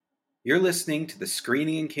You're listening to the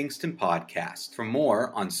Screening in Kingston podcast. For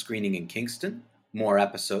more on Screening in Kingston, more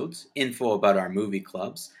episodes, info about our movie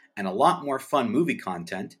clubs, and a lot more fun movie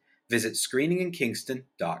content, visit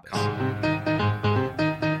screeninginkingston.com.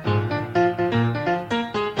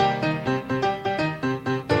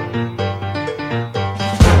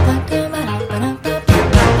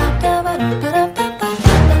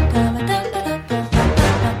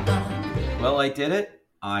 Well, I did it.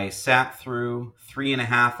 I sat through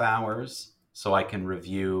 3.5 hours so I can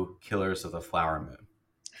review Killers of the Flower Moon.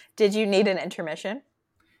 Did you need an intermission?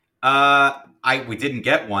 We didn't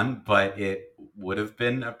get one, but it would have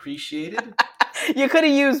been appreciated. You could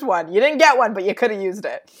have used one. You didn't get one, but you could have used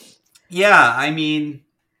it. Yeah, I mean,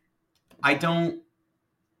 I don't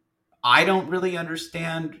really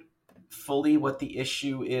understand fully what the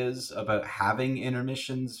issue is about having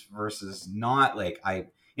intermissions versus not.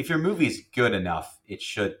 If your movie's good enough, it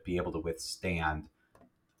should be able to withstand,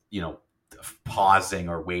 pausing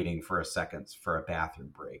or waiting for a second for a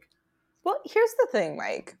bathroom break. Well, here's the thing,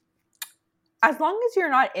 Mike. As long as you're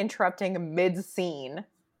not interrupting mid-scene,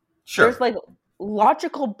 Sure. There's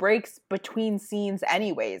logical breaks between scenes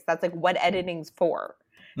anyways. That's what editing's for.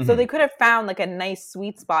 Mm-hmm. So they could have found a nice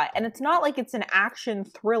sweet spot. And it's not like it's an action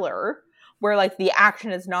thriller where the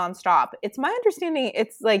action is nonstop. It's my understanding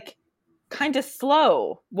it's kind of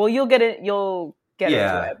slow. Well, you'll get into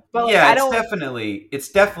it. But it's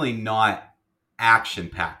definitely not action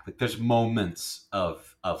packed. There's moments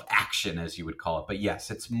of action, as you would call it. But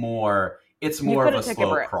yes, it's more of a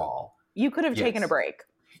slow crawl. You could have taken a break.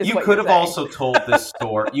 You could have also told this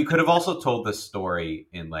story. You could have also told this story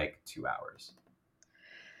in 2 hours.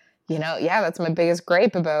 That's my biggest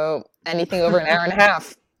gripe about anything over an hour and a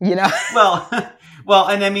half. Well,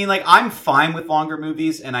 and I mean, I'm fine with longer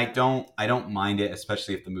movies, and I don't mind it,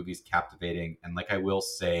 especially if the movie's captivating. And I will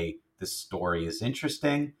say, this story is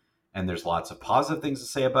interesting, and there's lots of positive things to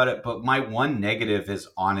say about it. But my one negative is,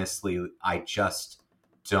 honestly, I just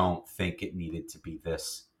don't think it needed to be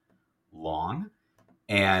this long.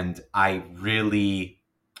 And I really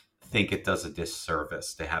think it does a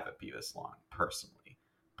disservice to have it be this long, personally.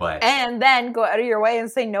 And then go out of your way and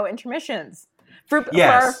say no intermissions. For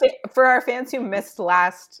our fans who missed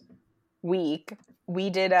last week, we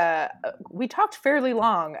talked fairly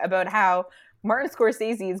long about how Martin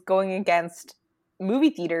Scorsese is going against movie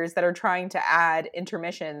theaters that are trying to add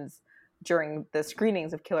intermissions during the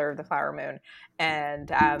screenings of Killer of the Flower Moon.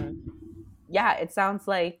 And it sounds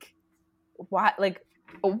like why?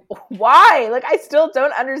 I still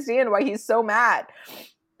don't understand why he's so mad.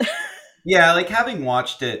 Yeah, having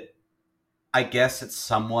watched it, I guess it's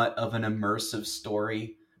somewhat of an immersive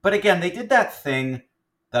story. But again, they did that thing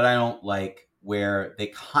that I don't like, where they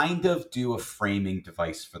kind of do a framing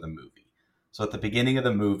device for the movie. So at the beginning of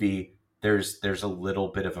the movie, there's a little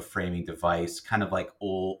bit of a framing device, kind of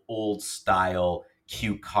old style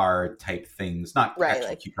cue card type things. Not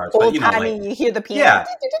actual cue cards, but you hear the piano. Yeah,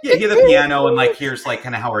 you hear the piano, and here's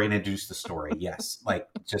kind of how we're going to introduce the story. Yes,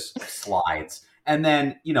 just slides. And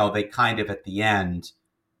then, they kind of, at the end,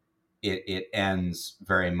 it ends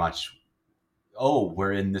very much,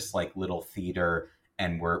 we're in this little theater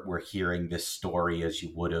and we're hearing this story as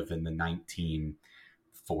you would have in the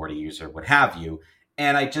 1940s or what have you.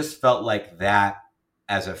 And I just felt like that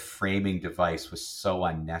as a framing device was so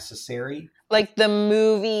unnecessary. The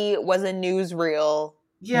movie was a newsreel.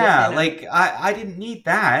 Yeah, I didn't need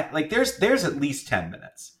that. There's at least 10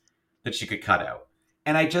 minutes that you could cut out.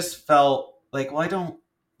 And I just felt I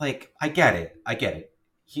get it.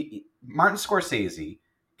 Martin Scorsese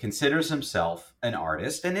considers himself an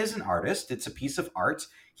artist and is an artist. It's a piece of art.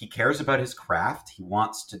 He cares about his craft. He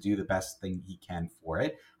wants to do the best thing he can for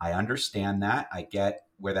it. I understand that. I get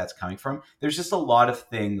where that's coming from. There's just a lot of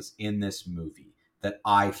things in this movie that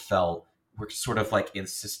I felt were sort of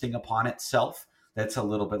insisting upon itself. That's a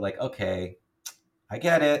little bit okay, I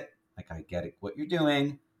get it. I get it, what you're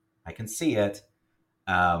doing. I can see it.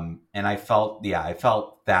 And I felt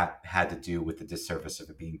that had to do with the disservice of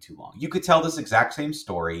it being too long. You could tell this exact same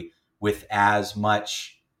story with as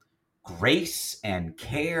much grace and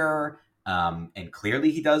care, and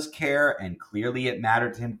clearly he does care, and clearly it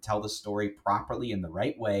mattered to him to tell the story properly in the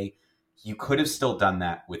right way. You could have still done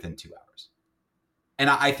that within 2 hours. And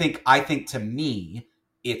I think to me,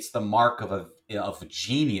 it's the mark of a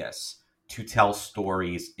genius to tell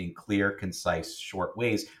stories in clear, concise, short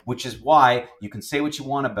ways, which is why you can say what you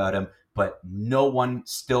want about him, but no one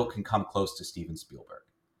still can come close to Steven Spielberg.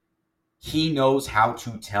 He knows how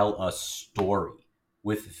to tell a story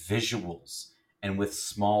with visuals and with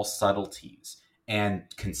small subtleties and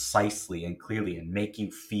concisely and clearly, and make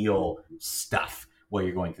you feel stuff while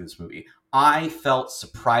you're going through this movie. I felt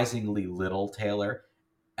surprisingly little, Taylor,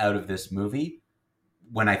 out of this movie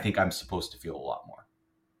when I think I'm supposed to feel a lot more.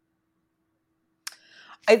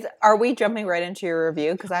 Are we jumping right into your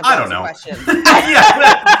review? Because I don't know. Questions.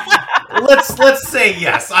 Let's say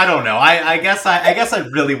yes. I don't know. I guess I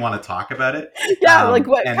really want to talk about it. Yeah, like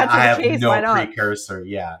what? And cut to I have the chase, no why not? precursor.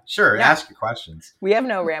 Yeah, sure. Yeah. Ask your questions. We have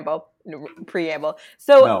no preamble.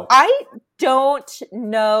 So no. I don't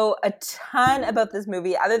know a ton about this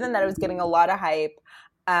movie other than that it was getting a lot of hype,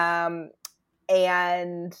 and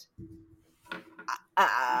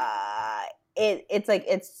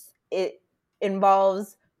it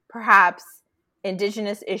involves perhaps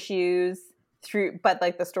Indigenous issues but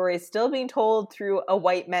like the story is still being told through a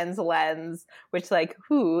white man's lens, which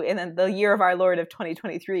in the year of our Lord of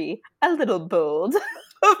 2023, a little bold.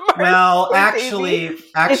 Well, actually, is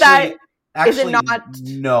it not?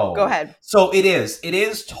 No. Go ahead. So it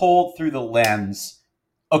is told through the lens.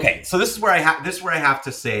 Okay, so this is where I have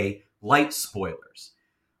to say light spoilers.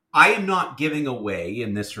 I am not giving away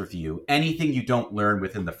in this review anything you don't learn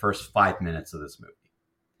within the first 5 minutes of this movie.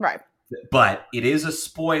 Right. But it is a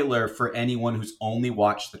spoiler for anyone who's only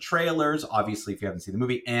watched the trailers, obviously if you haven't seen the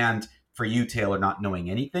movie, and for you, Taylor, not knowing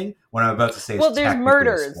anything. What I'm about to say is there's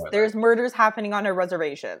murders. There's murders happening on a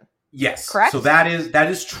reservation. Yes. Correct? So that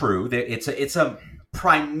is true. It's a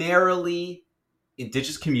primarily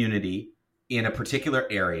Indigenous community in a particular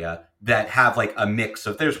area that have like a mix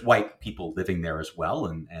of, there's white people living there as well,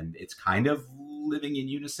 and it's kind of living in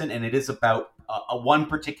unison, and it is about a one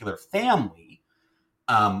particular family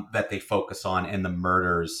that they focus on, and the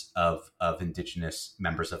murders of Indigenous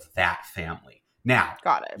members of that family. Now,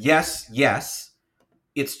 got it. Yes,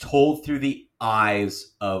 it's told through the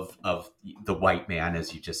eyes of the white man,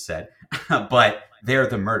 as you just said, but they're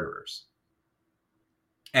the murderers,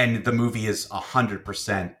 and the movie is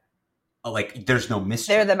 100% like there's no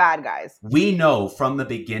mystery. They're the bad guys. We know from the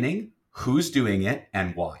beginning who's doing it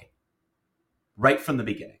and why. Right from the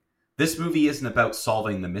beginning, this movie isn't about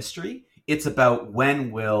solving the mystery. It's about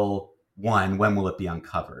when will it be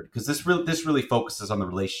uncovered? Because this really focuses on the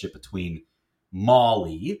relationship between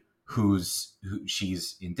Molly,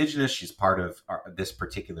 she's Indigenous, she's part of this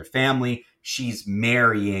particular family. She's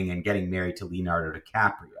marrying and getting married to Leonardo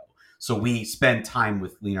DiCaprio. So we spend time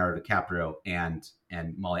with Leonardo DiCaprio and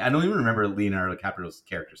Molly. I don't even remember Leonardo DiCaprio's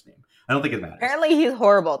character's name. I don't think it matters. Apparently he's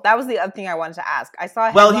horrible. That was the other thing I wanted to ask. I saw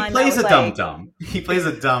a Well, he plays a dumb. He plays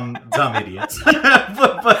a dumb idiot.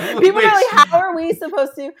 but people are like, how are we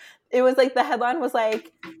supposed to? It was like the headline was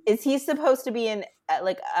like, is he supposed to be an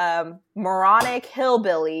moronic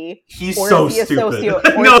hillbilly? He's so stupid.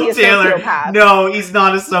 No, Taylor. No, he's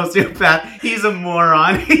not a sociopath. He's a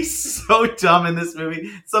moron. He's so dumb in this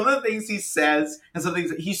movie. Some of the things he says and some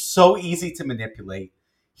things, he's so easy to manipulate.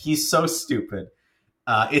 He's so stupid.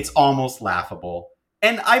 It's almost laughable.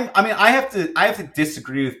 And I have to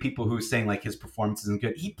disagree with people who are saying like his performance isn't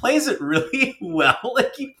good. He plays it really well.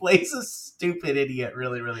 Like he plays a stupid idiot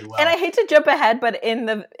really, really well. And I hate to jump ahead, but in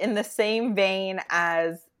the same vein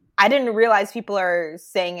as I didn't realize people are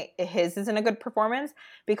saying his isn't a good performance,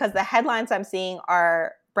 because the headlines I'm seeing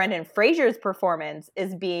are Brendan Fraser's performance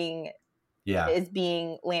is being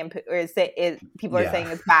lampooned, or people are saying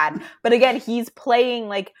it's bad. But again, he's playing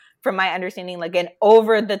like, from my understanding, like an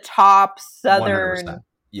over-the-top Southern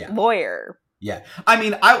lawyer. Yeah. I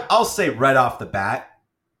mean, I'll say right off the bat,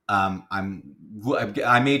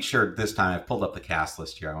 I made sure this time, I've pulled up the cast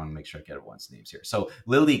list here. I want to make sure I get everyone's names here. So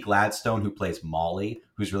Lily Gladstone, who plays Molly,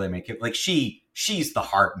 who's really making like she's the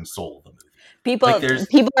heart and soul of the movie.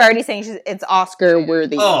 People are already saying it's Oscar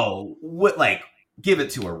worthy. Oh, give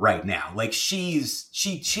it to her right now. Like she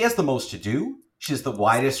has the most to do. She has the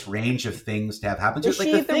widest range of things to have happen to her. Is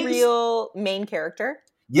she the real main character?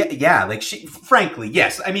 Yeah. Like frankly,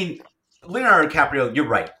 yes. I mean, Leonardo DiCaprio, you're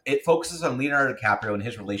right. It focuses on Leonardo DiCaprio and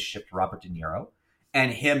his relationship to Robert De Niro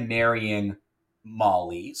and him marrying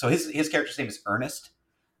Molly. So his character's name is Ernest.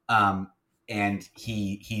 And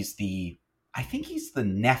he's the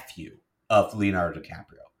nephew of Leonardo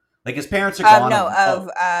DiCaprio. Like his parents are gone.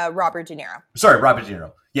 Robert De Niro. Sorry, Robert De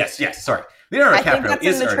Niro. Yes. Sorry. Leonardo DiCaprio think that's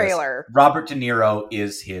is in the Ernest. trailer. Robert De Niro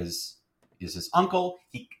is his uncle.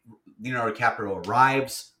 Leonardo DiCaprio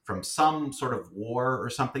arrives from some sort of war or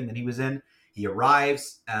something that he was in. He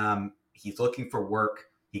arrives. He's looking for work.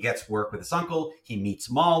 He gets work with his uncle. He meets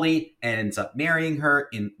Molly and ends up marrying her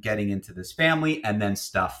and getting into this family. And then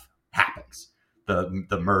stuff happens.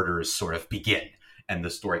 The murders sort of begin. And the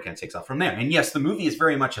story kind of takes off from there. And yes, the movie is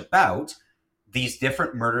very much about these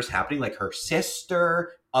different murders happening, like her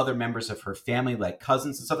sister, other members of her family, like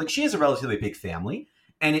cousins and stuff. Like she has a relatively big family.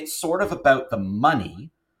 And it's sort of about the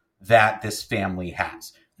money that this family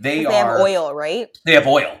has. They have oil, right? They have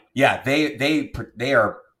oil. Yeah, they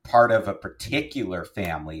are part of a particular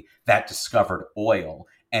family that discovered oil,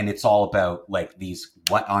 and it's all about like these.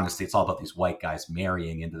 What honestly, it's all about these white guys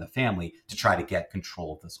marrying into the family to try to get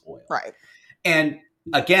control of this oil. Right. And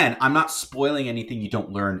again, I'm not spoiling anything you don't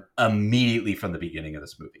learn immediately from the beginning of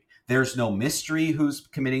this movie. There's no mystery who's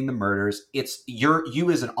committing the murders. It's you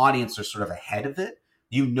as an audience are sort of ahead of it.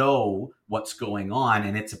 You know what's going on,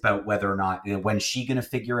 and it's about whether or not, when's she going to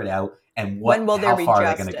figure it out, and how far are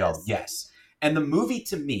they going to go? Yes. And the movie,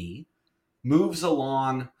 to me, moves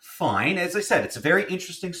along fine. As I said, it's a very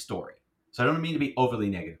interesting story. So I don't mean to be overly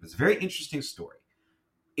negative. It's a very interesting story.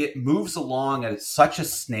 It moves along at such a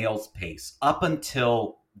snail's pace up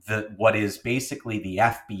until what is basically the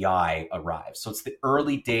FBI arrives. So it's the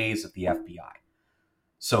early days of the FBI.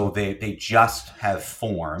 So they just have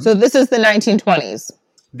formed. So this is the 1920s.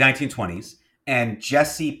 1920s. And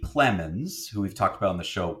Jesse Plemmons, who we've talked about on the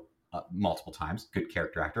show multiple times, good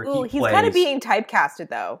character actor. Ooh, he's kind of being typecasted,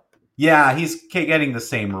 though. Yeah, he's getting the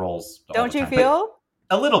same roles. Don't you feel?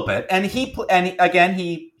 A little bit. And he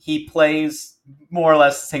plays more or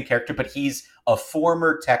less the same character, but he's a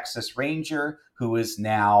former Texas Ranger who is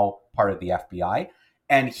now part of the FBI.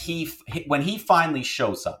 And when he finally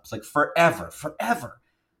shows up, it's like forever,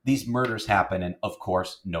 these murders happen, and of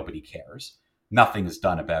course, nobody cares. Nothing is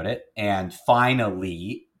done about it. And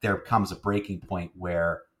finally, there comes a breaking point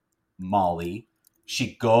where Molly,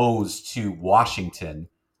 she goes to Washington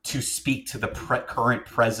to speak to the current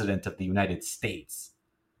president of the United States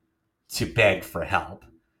to beg for help.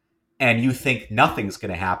 And you think nothing's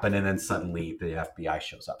going to happen, and then suddenly the FBI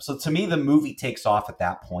shows up. So to me, the movie takes off at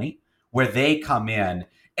that point where they come in,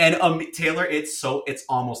 and Taylor, it's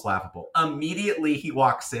almost laughable. Immediately he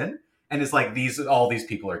walks in and is like, all these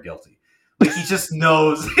people are guilty. Like, he just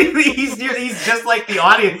knows. he's just like the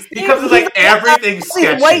audience. He comes with like everything's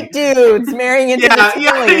sketchy. White dudes marrying into this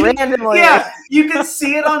family randomly. Yeah, you can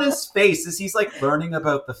see it on his face as he's like learning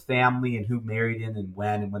about the family and who married in and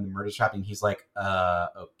when the murder's happening. He's like,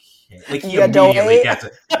 okay. Like, he immediately gets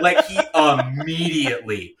it. Like, he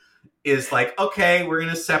immediately is like, okay, we're going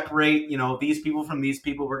to separate, these people from these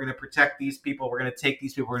people. We're going to protect these people. We're going to take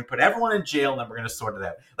these people. We're going to put everyone in jail, and then we're going to sort it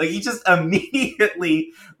out. Like, he just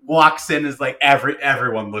immediately walks in as like,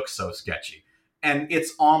 everyone looks so sketchy. And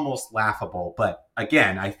it's almost laughable. But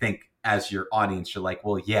again, I think as your audience, you're like,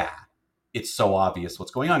 well, yeah, it's so obvious what's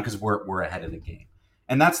going on because we're ahead of the game.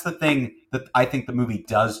 And that's the thing that I think the movie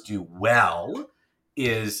does do well,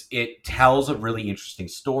 is it tells a really interesting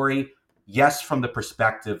story. Yes, from the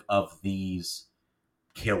perspective of these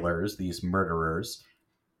killers, these murderers,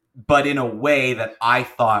 but in a way that I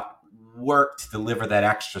thought worked to deliver that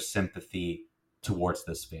extra sympathy towards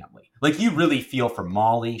this family. Like, you really feel for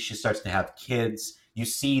Molly. She starts to have kids. You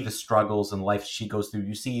see the struggles in life she goes through.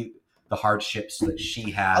 You see the hardships that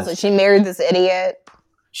she has. Also, she married this idiot.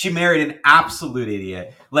 She married an absolute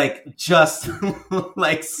idiot. Like, just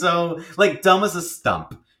like, so, like, dumb as a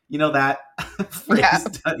stump. You know that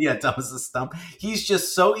phrase? Yeah, dumb as a stump. He's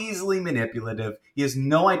just so easily manipulative. He has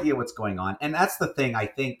no idea what's going on. And that's the thing, I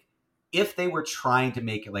think, if they were trying to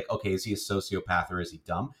make it like, okay, is he a sociopath or is he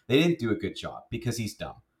dumb? They didn't do a good job because he's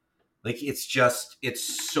dumb. Like, it's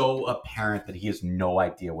so apparent that he has no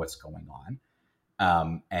idea what's going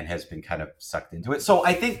on, and has been kind of sucked into it. So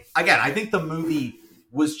I think the movie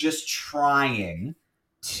was just trying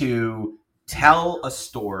to tell a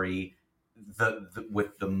story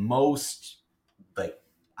with the most, like,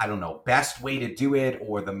 I don't know, best way to do it,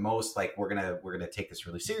 or the most like, we're gonna take this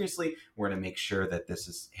really seriously. We're gonna make sure that this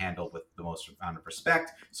is handled with the most amount of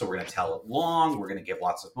respect. So we're gonna tell it long. We're gonna give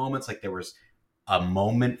lots of moments. Like, there was a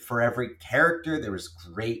moment for every character. There was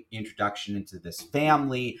great introduction into this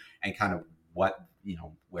family and kind of what,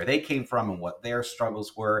 where they came from and what their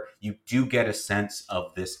struggles were. You do get a sense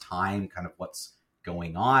of this time, kind of what's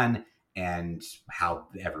going on and how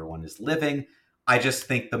everyone is living. I just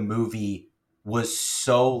think the movie was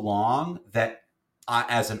so long that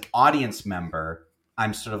as an audience member,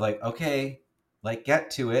 I'm sort of like, okay, like,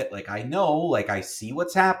 get to it. Like, I know, like, I see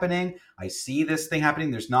what's happening. I see this thing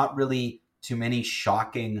happening. There's not really too many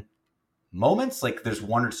shocking moments. Like, there's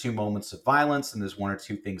one or two moments of violence, and there's one or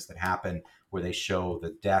two things that happen where they show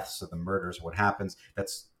the deaths or the murders, what happens.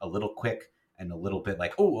 That's a little quick and a little bit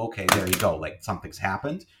like, oh, okay, there you go. Like, something's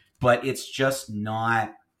happened. But it's just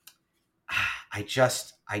not, I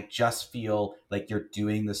just feel like you're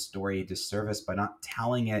doing the story a disservice by not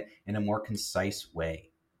telling it in a more concise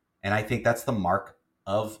way. And I think that's the mark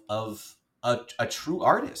of a true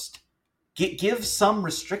artist. Give some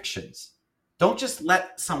restrictions. Don't just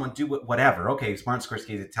let someone do whatever. Okay, Martin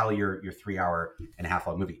Scorsese, tell your 3-hour and a half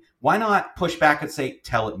long movie. Why not push back and say,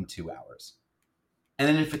 tell it in 2 hours? And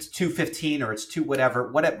then if it's 2:15 or it's 2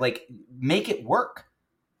 whatever, like make it work.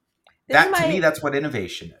 To me, that's what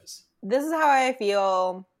innovation is. This is how I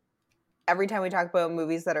feel every time we talk about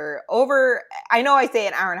movies that are over. I know I say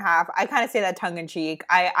an hour and a half. I kind of say that tongue in cheek.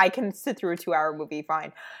 I can sit through a 2-hour movie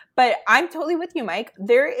fine. But I'm totally with you, Mike.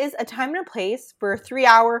 There is a time and a place for a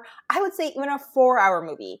 3-hour, I would say even a 4-hour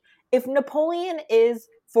movie. If Napoleon is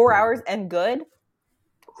 4 hours and good,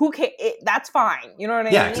 who can? That's fine. You know what I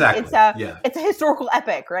mean? Yeah, exactly. It's a historical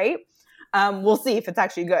epic, right? We'll see if it's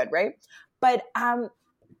actually good, right? But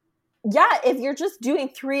yeah, if you're just doing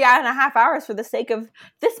 3.5 hours for the sake of,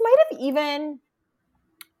 this might have even,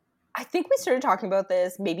 I think we started talking about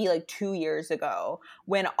this maybe like 2 years ago,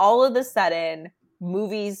 when all of a sudden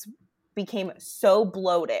movies became so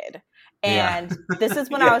bloated. And this is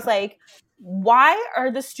when I was like, why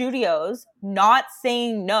are the studios not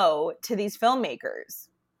saying no to these filmmakers?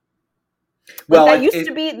 Well, there used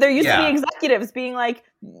to be executives being like,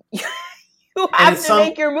 you have to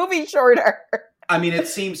make your movie shorter. I mean,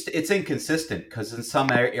 it's inconsistent, because in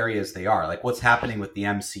some areas they are. Like, what's happening with the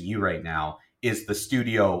MCU right now is the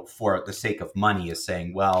studio, for the sake of money, is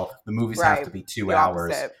saying, well, the movies have to be 2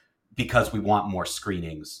 hours because we want more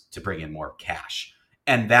screenings to bring in more cash.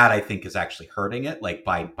 And that, I think, is actually hurting it, like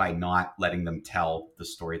by not letting them tell the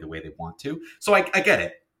story the way they want to. So I get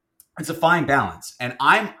it. It's a fine balance. And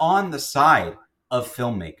I'm on the side of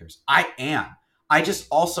filmmakers. I am. I just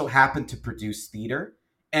also happen to produce theater.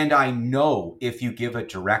 And I know if you give a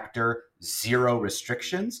director 0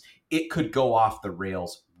 restrictions, it could go off the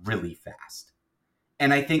rails really fast.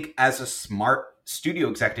 And I think as a smart studio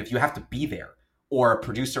executive, you have to be there, or a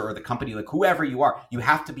producer or the company, like whoever you are, you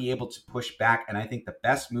have to be able to push back. And I think the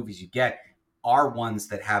best movies you get are ones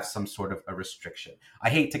that have some sort of a restriction. I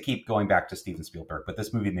hate to keep going back to Steven Spielberg, but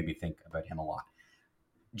this movie made me think about him a lot.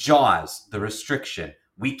 Jaws, the restriction.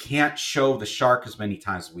 We can't show the shark as many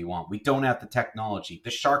times as we want. We don't have the technology.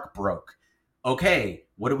 The shark broke. Okay,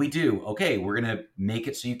 what do we do? Okay, we're going to make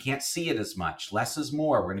it so you can't see it as much. Less is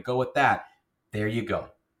more. We're going to go with that. There you go.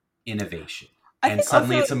 Innovation. And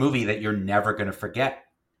suddenly it's a movie that you're never going to forget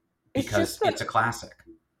because it's a classic.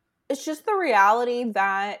 It's just the reality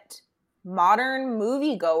that modern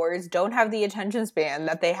moviegoers don't have the attention span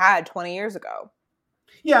that they had 20 years ago.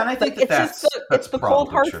 Yeah, and I think that's the cold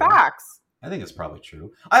hard facts. I think it's probably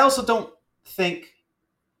true. I also don't think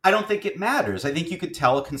it matters. I think you could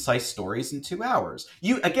tell concise stories in 2 hours.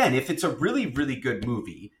 Again, if it's a really, really good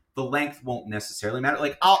movie, the length won't necessarily matter.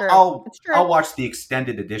 Like I'll watch the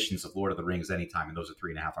extended editions of Lord of the Rings anytime, and those are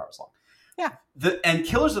 3.5 hours long. Yeah. And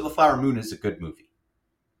Killers of the Flower Moon is a good movie,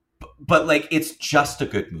 but like it's just a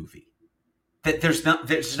good movie. That there's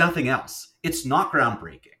nothing else. It's not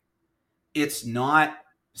groundbreaking. It's not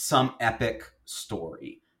some epic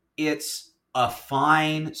story. It's a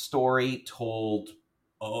fine story told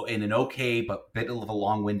in an okay but bit of a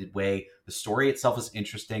long-winded way. The story itself is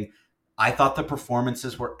interesting. I thought the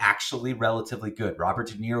performances were actually relatively good. Robert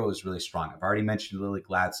De Niro is really strong. I've already mentioned Lily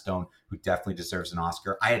Gladstone, who definitely deserves an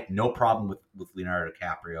Oscar. I had no problem with Leonardo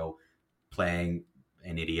DiCaprio playing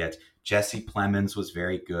an idiot. Jesse Plemons was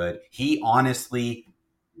very good. He honestly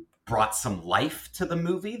brought some life to the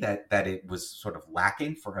movie that it was sort of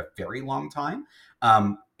lacking for a very long time.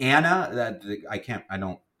 Anna, I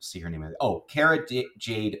don't see her name. Cara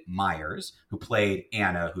Jade Myers, who played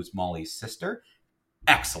Anna, who's Molly's sister.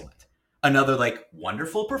 Excellent. Another like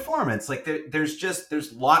wonderful performance. Like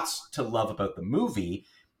there's lots to love about the movie.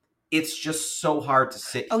 It's just so hard to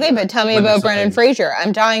sit. Okay, but tell me about Brendan Fraser.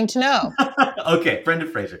 I'm dying to know. Okay,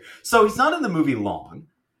 Brendan Fraser. So he's not in the movie long.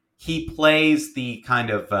 He plays the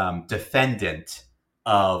kind of defendant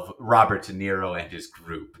of Robert De Niro and his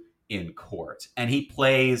group in court. And he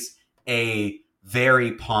plays a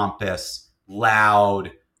very pompous,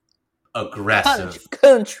 loud, aggressive...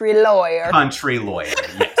 Country lawyer. Country lawyer,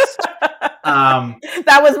 yes.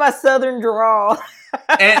 That was my southern drawl.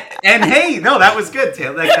 and hey, no, that was good,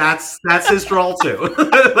 Taylor. Like that's his drawl too.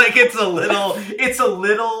 Like it's a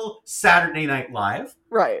little Saturday Night Live.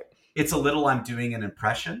 Right. It's a little I'm doing an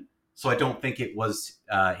impression. So I don't think it was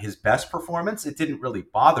his best performance. It didn't really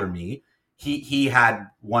bother me. He had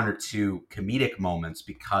 1 or 2 comedic moments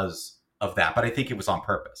because of that, but I think it was on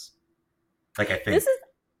purpose. Like I think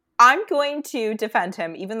I'm going to defend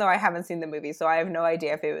him, even though I haven't seen the movie, so I have no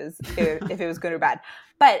idea if it was good or bad.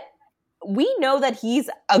 But we know that he's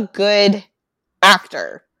a good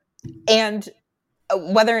actor, and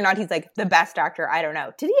whether or not he's like the best actor, I don't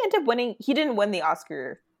know. Did he end up winning? He didn't win the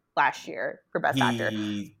Oscar last year for best actor.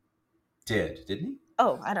 He did, didn't he?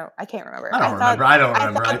 I can't remember. I don't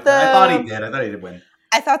remember. I thought he did. I thought he did win.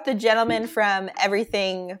 I thought the gentleman from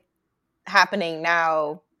Everything Happening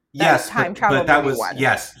Now. Yes, but that was won.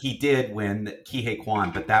 Yes, he did win Kihei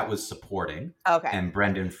Kwan, but that was supporting. Okay, and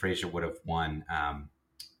Brendan Fraser would have won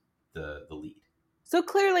the lead. So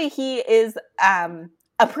clearly, he is a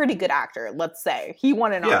pretty good actor. Let's say he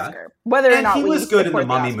won an Oscar, whether or not he was good in the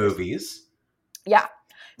Mummy movies. Yeah,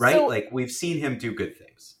 right. So, like we've seen him do good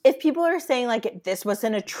things. If people are saying like this was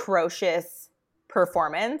an atrocious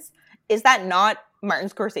performance, is that not Martin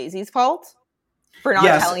Scorsese's fault for not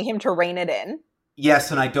telling him to rein it in?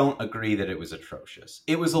 Yes, and I don't agree that it was atrocious.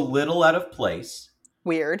 It was a little out of place.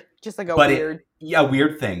 Weird. Just like a weird...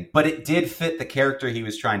 weird thing. But it did fit the character he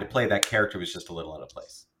was trying to play. That character was just a little out of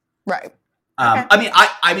place. Right. Okay.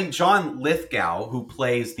 I mean, John Lithgow, who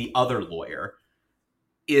plays the other lawyer,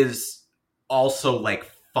 is also, like,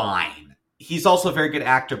 fine. He's also a very good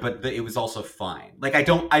actor, but it was also fine. Like, I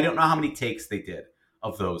don't know how many takes they did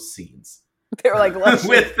of those scenes. They were like, let's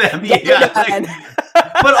with them.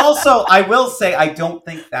 But also, I will say, I don't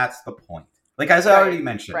think that's the point. Like, as I already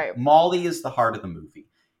mentioned, Molly is the heart of the movie.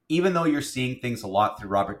 Even though you're seeing things a lot through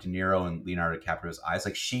Robert De Niro and Leonardo DiCaprio's eyes,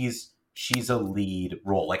 like she's a lead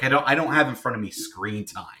role. Like I don't have in front of me screen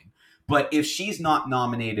time. But if she's not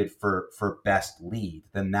nominated for best lead,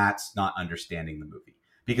 then that's not understanding the movie.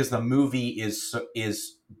 Because the movie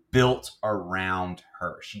is built around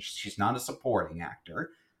her. She's not a supporting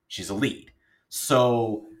actor. She's a lead.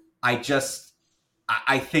 So I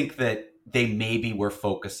think that they maybe were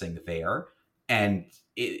focusing there. And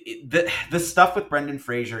the stuff with Brendan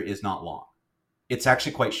Fraser is not long. It's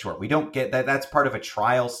actually quite short. We don't get that. That's part of a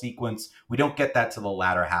trial sequence. We don't get that to the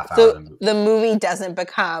latter half hour of the movie. The movie doesn't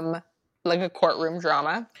become like a courtroom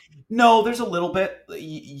drama? No, there's a little bit.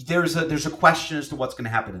 There's a question as to what's going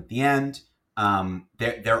to happen at the end.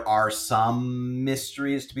 There are some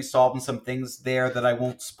mysteries to be solved and some things there that I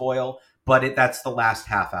won't spoil. But that's the last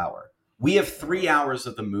half hour. We have 3 hours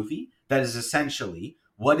of the movie that is essentially...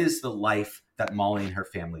 what is the life that Molly and her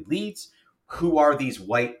family leads? Who are these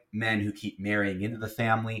white men who keep marrying into the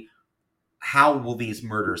family? How will these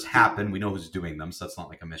murders happen? We know who's doing them, so that's not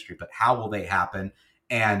like a mystery, but how will they happen?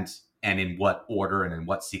 And in what order and in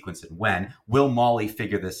what sequence and when? Will Molly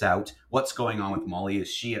figure this out? What's going on with Molly? Is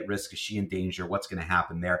she at risk? Is she in danger? What's going to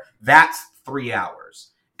happen there? That's 3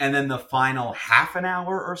 hours. And then the final half an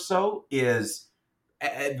hour or so is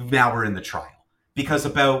now we're in the trial. Because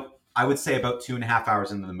I would say about 2.5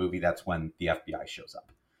 hours into the movie, that's when the FBI shows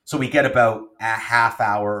up. So we get about a half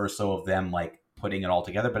hour or so of them like putting it all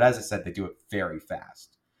together. But as I said, they do it very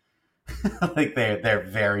fast. Like they're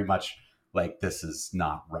very much like, this is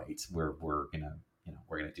not right. We're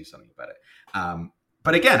gonna do something about it.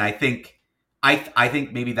 But again, I think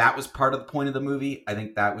maybe that was part of the point of the movie. I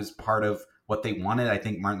think that was part of what they wanted. I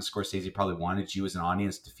think Martin Scorsese probably wanted you as an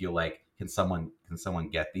audience to feel like, can someone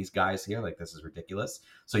get these guys here? Like, this is ridiculous.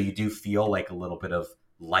 So you do feel like a little bit of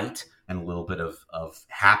light and a little bit of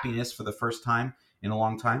happiness for the first time in a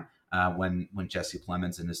long time when Jesse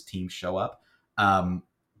Plemons and his team show up.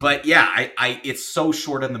 But yeah, it's so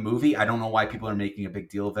short in the movie. I don't know why people are making a big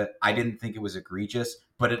deal of it. I didn't think it was egregious,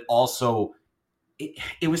 but it also...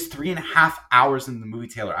 It was 3.5 hours in the movie,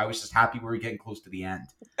 Taylor. I was just happy we were getting close to the end.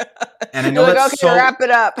 And I know that's so... wrap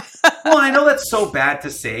it up. Well, I know that's so bad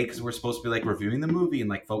to say because we're supposed to be like reviewing the movie and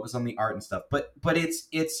like focus on the art and stuff. But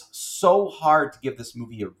it's so hard to give this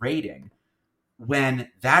movie a rating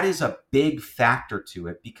when that is a big factor to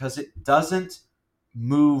it because it doesn't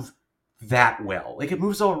move that well. Like, it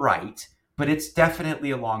moves all right, but it's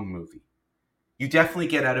definitely a long movie. You definitely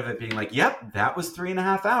get out of it being like, yep, that was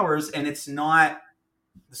 3.5 hours, and it's not...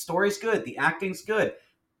 The story's good. The acting's good.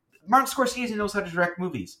 Martin Scorsese knows how to direct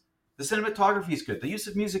movies. The cinematography is good. The use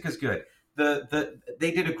of music is good.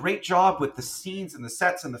 They did a great job with the scenes and the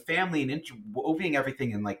sets and the family and interweaving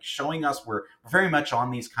everything and like showing us we're very much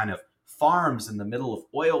on these kind of farms in the middle of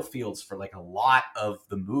oil fields for like a lot of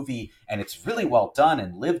the movie. And it's really well done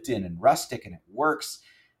and lived in and rustic and it works.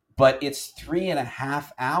 But it's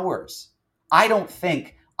 3.5 hours. I don't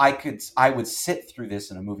think I would sit through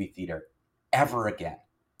this in a movie theater ever again.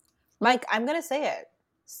 Mike, I'm going to say it.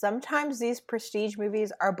 Sometimes these prestige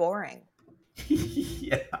movies are boring.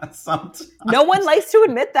 Yeah, sometimes. No one likes to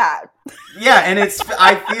admit that. Yeah, and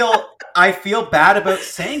I feel bad about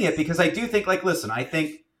saying it because I do think, like, listen, I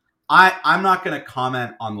think I'm not going to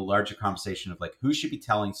comment on the larger conversation of like who should be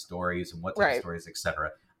telling stories and what type of stories, etc.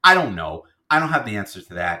 I don't know. I don't have the answer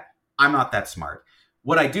to that. I'm not that smart.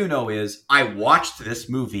 What I do know is I watched this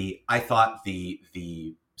movie. I thought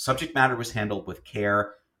the subject matter was handled with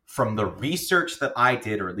care. From the research that I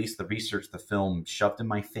did, or at least the research the film shoved in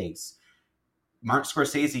my face, Martin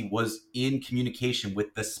Scorsese was in communication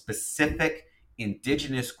with the specific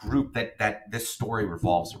indigenous group that this story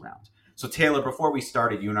revolves around. So Taylor, before we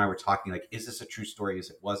started, you and I were talking like, is this a true story? Is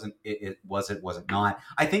it wasn't? Was it not?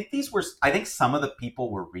 I think some of the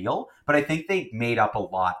people were real, but I think they made up a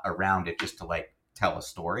lot around it just to like tell a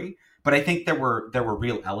story. But I think there were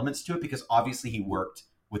real elements to it because obviously he worked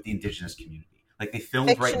with the indigenous community. Like they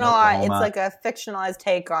filmed right in Oklahoma. It's like a fictionalized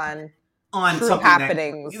take on true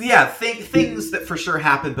happenings. Things that for sure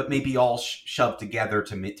happened, but maybe all shoved together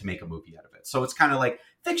to make a movie out of it. So it's kind of like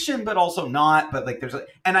fiction, but also not. But like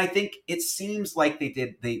and I think it seems like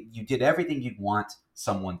you did everything you'd want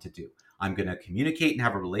someone to do. I'm going to communicate and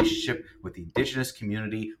have a relationship with the indigenous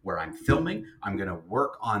community where I'm filming. I'm going to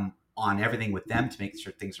work on everything with them to make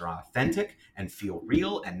sure things are authentic and feel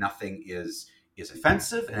real and nothing is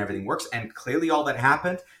offensive and everything works. And clearly all that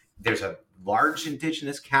happened. There's a large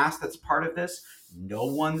indigenous cast that's part of this. No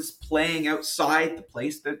one's playing outside the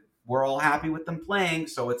place that we're all happy with them playing.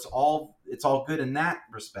 So it's all good in that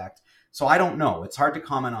respect. So I don't know. It's hard to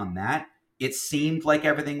comment on that. It seemed like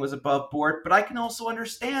everything was above board, but I can also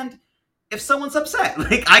understand if someone's upset.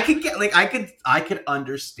 Like I could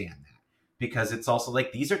understand that because it's also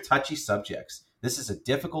like, these are touchy subjects. This is a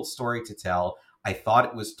difficult story to tell. I thought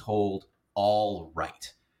it was told all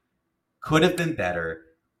right. Could have been better,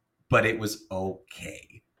 but it was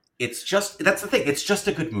okay. That's the thing. It's just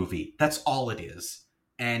a good movie. That's all it is.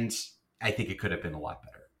 And I think it could have been a lot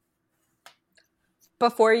better.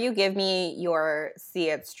 Before you give me your see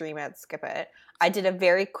it, stream it, skip it, I did a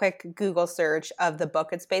very quick Google search of the book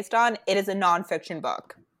it's based on. It is a nonfiction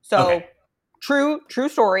book. So okay. True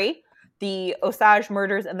story. The Osage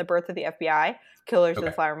murders and the birth of the FBI. Killers of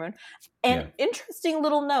the Flower Moon. And interesting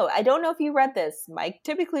little note. I don't know if you read this, Mike.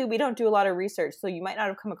 Typically, we don't do a lot of research, so you might not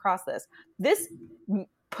have come across this. This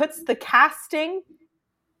puts the casting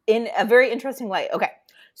in a very interesting light. Okay.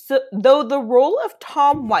 So, though the role of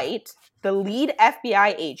Tom White, the lead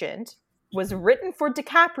FBI agent, was written for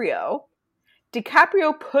Dicaprio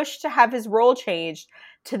pushed to have his role changed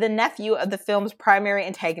to the nephew of the film's primary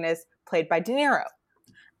antagonist, played by De Niro.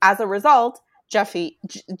 As a result, Jesse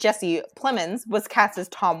Plemmons was cast as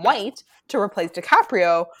Tom White to replace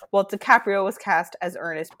Dicaprio, while Dicaprio was cast as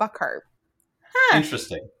Ernest Buckhart.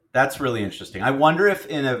 Interesting. That's really interesting. I wonder if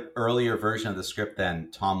in an earlier version of the script,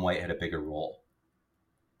 then Tom White had a bigger role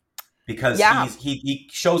because he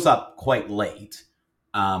shows up quite late,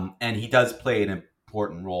 and he does play an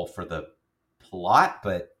important role for the plot,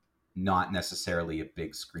 but not necessarily a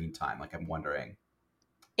big screen time. Like I'm wondering.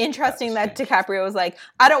 Interesting that DiCaprio was like,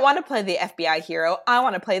 I don't want to play the FBI hero. I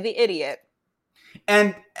want to play the idiot.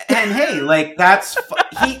 And hey, like that's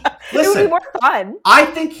listen. It would be more fun. I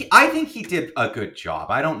think he did a good job.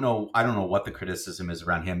 I don't know what the criticism is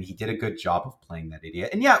around him. He did a good job of playing that idiot.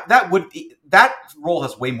 And yeah, that role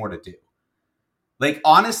has way more to do. Like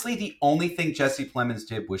honestly, the only thing Jesse Plemons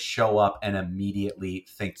did was show up and immediately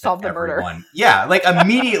think solve the murder. Yeah, like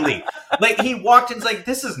immediately. Like he walked in and was like,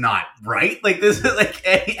 this is not right. Like this is like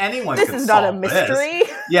anyone. This is not a mystery.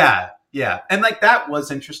 Yeah. And like that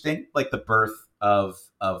was interesting. Like the birth of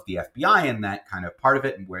the FBI and that kind of part of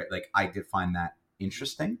it, and where like I did find that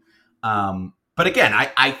interesting. But again,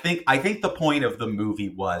 I think the point of the movie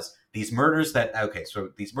was these murders that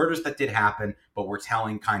did happen, but we're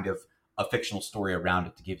telling kind of a fictional story around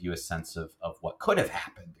it to give you a sense of what could have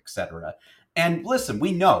happened, etc. And listen,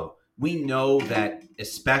 we know that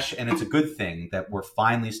especially, and it's a good thing that we're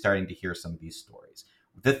finally starting to hear some of these stories.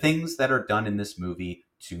 The things that are done in this movie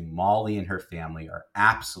to Molly and her family are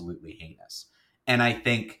absolutely heinous. And I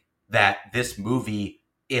think that this movie,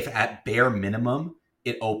 if at bare minimum,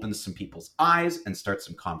 it opens some people's eyes and starts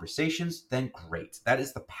some conversations, then great. That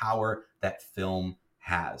is the power that film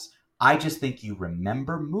has. I just think you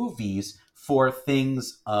remember movies for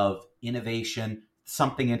things of innovation,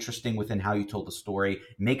 something interesting within how you told the story,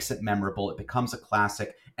 makes it memorable, it becomes a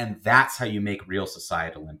classic, and that's how you make real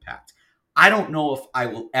societal impact. I don't know if I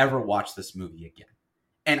will ever watch this movie again.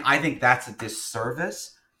 And I think that's a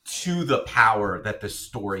disservice to the power that the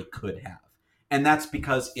story could have. And that's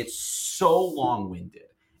because it's so long-winded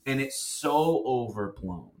and it's so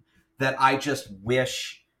overblown that I just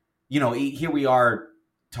wish, here we are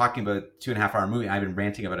talking about a 2.5 hour movie. I've been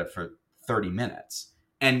ranting about it for 30 minutes.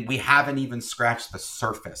 And we haven't even scratched the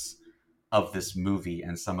surface of this movie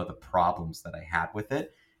and some of the problems that I had with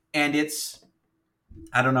it. And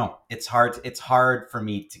I don't know. It's hard for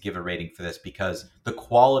me to give a rating for this because the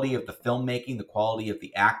quality of the filmmaking, the quality of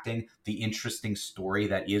the acting, the interesting story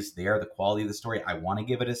that is there, the quality of the story, I want to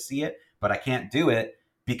give it a see it, but I can't do it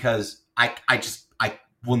because I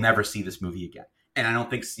will never see this movie again. And I don't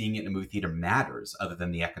think seeing it in a movie theater matters other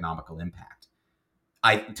than the economical impact.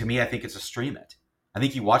 To me, I think it's a stream it. I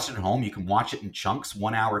think you watch it at home. You can watch it in chunks,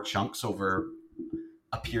 1 hour chunks over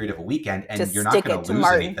a period of a weekend, and you're not going to lose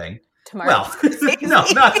anything. Well, no,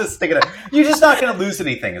 not to stick it up. You're just not going to lose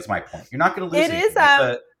anything, is my point. You're not going to lose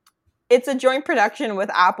anything. It's a joint production with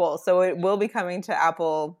Apple, so it will be coming to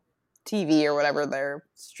Apple TV or whatever their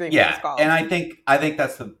streaming is called. And I think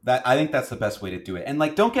that's the best way to do it. And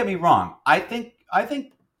like, don't get me wrong. I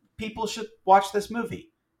think people should watch this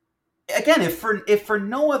movie. Again, if for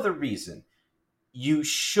no other reason, you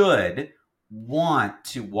should want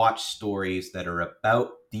to watch stories that are about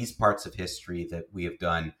these parts of history that we have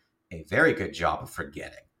done a very good job of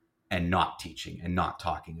forgetting and not teaching and not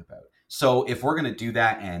talking about. So if we're going to do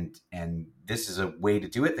that and this is a way to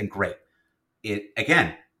do it, then great.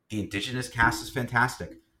 Again, the Indigenous cast is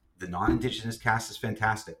fantastic. The non-Indigenous cast is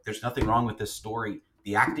fantastic. There's nothing wrong with this story.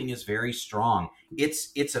 The acting is very strong.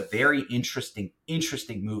 It's a very interesting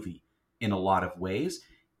movie in a lot of ways.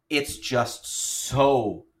 It's just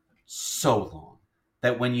so long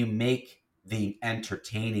that when you make the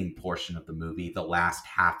entertaining portion of the movie the last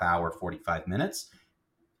half hour, 45 minutes,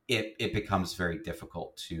 it becomes very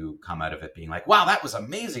difficult to come out of it being like, wow, that was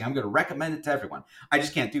amazing. I'm going to recommend it to everyone. I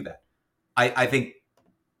just can't do that. I think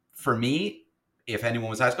for me, if anyone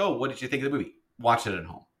was asked, oh, what did you think of the movie? Watch it at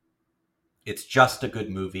home. It's just a good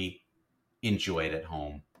movie. Enjoy it at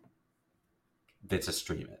home. It's a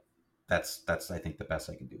stream it. That's I think the best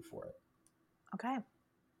I can do for it. Okay.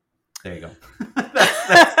 There you go.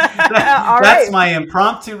 That's my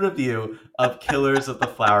impromptu review of Killers of the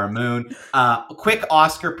Flower Moon. Quick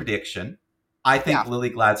Oscar prediction. I think Lily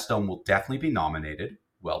Gladstone will definitely be nominated.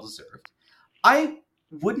 Well deserved. I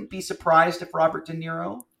wouldn't be surprised if Robert De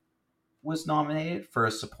Niro was nominated for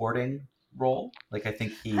a supporting role. Like, I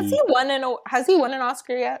think has he won an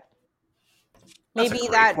Oscar yet? Maybe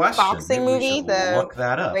that boxing movie,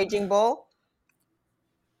 the Raging Bull.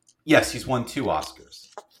 Yes, he's won 2 Oscars.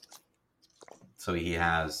 So he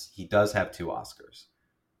does have 2 Oscars.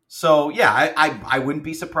 So yeah, I wouldn't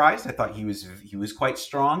be surprised. I thought he was quite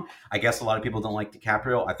strong. I guess a lot of people don't like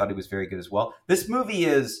Dicaprio. I thought he was very good as well. This movie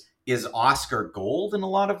is Oscar gold in a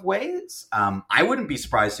lot of ways. I wouldn't be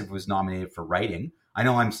surprised if it was nominated for writing. I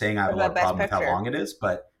know I'm saying I have a lot of problem with how long it is,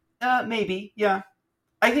 but maybe, yeah.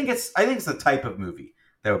 I think it's the type of movie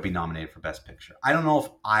that would be nominated for Best Picture. I don't know if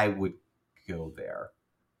I would go there,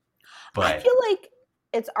 but I feel like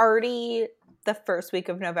it's already the first week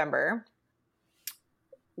of November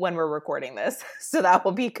when we're recording this, so that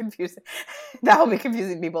will be confusing. That will be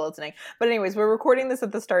confusing people listening. But anyways, we're recording this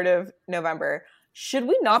at the start of November. Should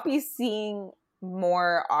we not be seeing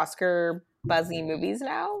more Oscar buzzy movies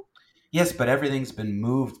now? Yes, but everything's been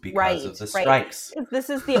moved because of the strikes. This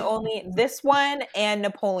is this one and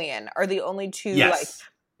Napoleon are the only 2 like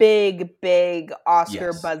big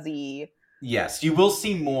Oscar buzzy. Yes, you will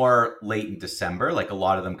see more late in December. Like, a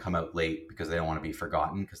lot of them come out late because they don't want to be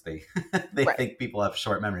forgotten because they think people have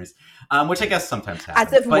short memories, which I guess sometimes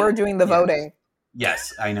happens. As if we're doing the voting.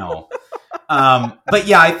 Yes, I know. But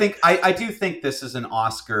yeah, I do think this is an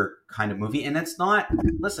Oscar kind of movie, and it's not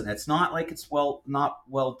like it's not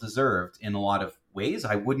well deserved in a lot of ways.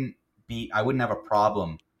 I wouldn't have a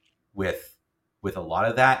problem with a lot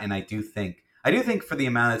of that, and I do think for the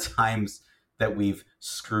amount of times that we've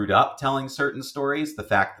screwed up telling certain stories, the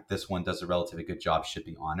fact that this one does a relatively good job should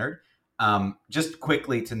be honored. Just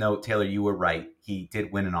quickly to note, Taylor, you were right. He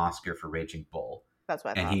did win an Oscar for Raging Bull. That's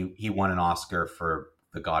what I thought. And he won an Oscar for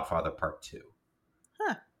The Godfather Part 2.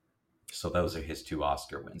 Huh. So those are his 2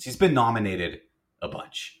 Oscar wins. He's been nominated a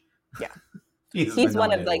bunch. Yeah. he's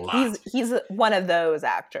one of he's one of those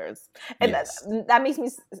actors. And yes. that makes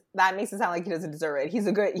it sound like he doesn't deserve it. He's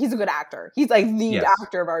a good actor. He's like the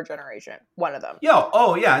actor of our generation. One of them. No,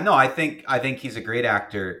 I think he's a great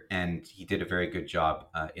actor and he did a very good job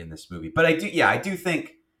in this movie. But I do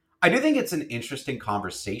think it's an interesting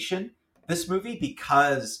conversation, this movie,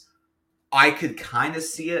 because I could kind of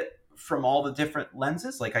see it from all the different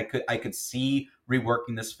lenses. Like, I could see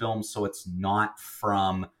reworking this film so it's not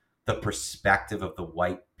from the perspective of the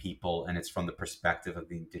white people and it's from the perspective of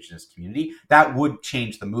the Indigenous community. That would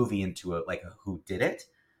change the movie into a who did it.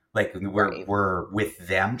 Like, we're with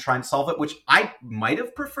them trying to solve it, which I might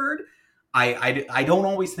have preferred. I don't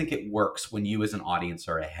always think it works when you as an audience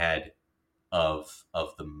are ahead of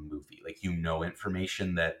the movie. Like,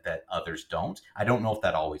 information that others don't. I don't know if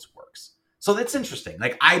that always works. So that's interesting.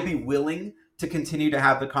 Like, I'd be willing to continue to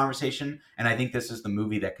have the conversation, and I think this is the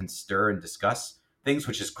movie that can stir and discuss things,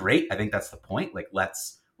 which is great. I think that's the point. Like,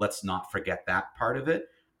 let's not forget that part of it,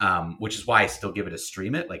 which is why I still give it a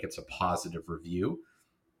stream it. Like, it's a positive review.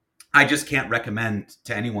 I just can't recommend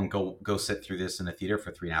to anyone go sit through this in a theater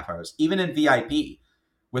for 3.5 hours, even in VIP.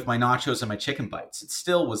 with my nachos and my chicken bites. It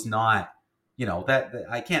still was not, that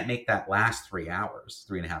I can't make that last 3 hours,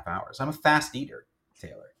 3.5 hours. I'm a fast eater,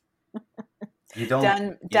 Taylor. You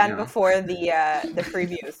don't done before the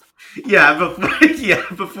previews.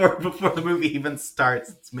 Before the movie even starts,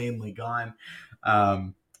 it's mainly gone.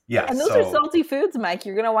 And those are salty foods, Mike.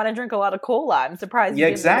 You're gonna want to drink a lot of cola. I'm surprised you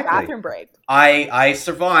didn't take a bathroom break. I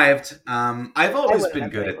survived. I've always been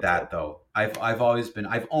good at that, though.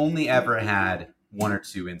 I've only ever had 1 or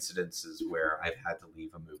 2 incidences where I've had to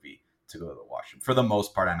leave a movie to go to the washroom. For the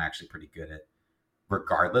most part, I'm actually pretty good at.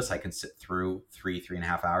 Regardless, I can sit through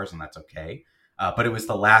 3.5 hours, and that's okay. But it was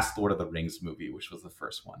the last Lord of the Rings movie, which was the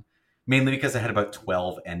first one. Mainly because it had about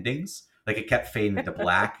 12 endings. Like, it kept fading to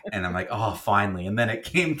black, and I'm like, oh, finally. And then it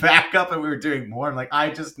came back up, and we were doing more. I'm like, I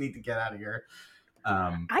just need to get out of here.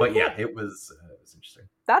 It was interesting.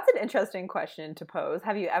 That's an interesting question to pose.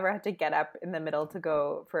 Have you ever had to get up in the middle to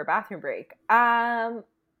go for a bathroom break? I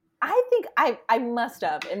think I must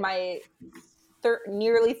have in my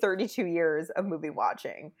nearly 32 years of movie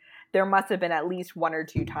watching. There must have been at least 1 or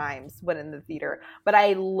 2 times when in the theater, but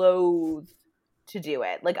I loathe to do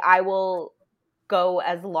it. Like, I will go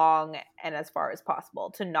as long and as far as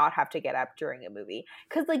possible to not have to get up during a movie.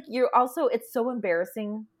 Cause like it's so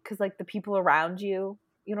embarrassing cause like the people around you,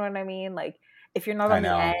 you know what I mean? Like if you're not on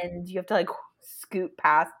the end, you have to like scoot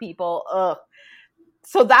past people. Ugh.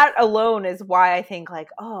 So that alone is why I think like,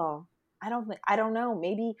 oh, I don't know.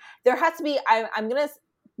 Maybe there has to be, I'm going to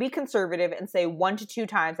be conservative and say 1 to 2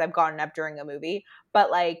 times I've gotten up during a movie,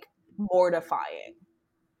 but like mortifying,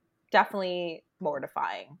 definitely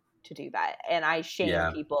mortifying to do that. And I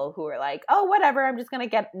shame people who are like, oh, whatever, I'm just going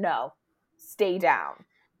to stay down.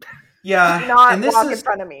 Yeah. Not walk in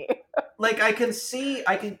front of me. Like, I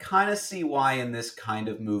can kind of see why in this kind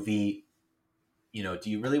of movie, do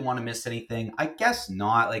you really want to miss anything? I guess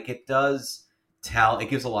not. Like, it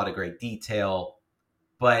gives a lot of great detail,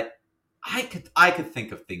 but I could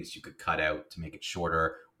think of things you could cut out to make it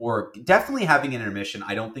shorter, or definitely having an intermission.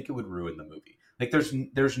 I don't think it would ruin the movie. Like,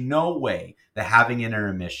 there's no way that having an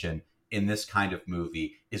intermission in this kind of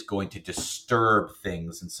movie is going to disturb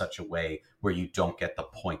things in such a way where you don't get the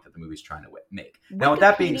point that the movie's trying to make. Now, with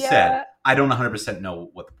that being said, I don't 100% know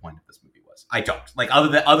what the point of this movie was. I don't. Like,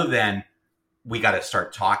 other than we got to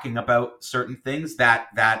start talking about certain things that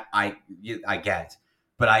I get.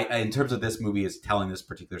 But in terms of this movie is telling this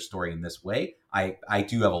particular story in this way, I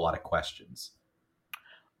do have a lot of questions.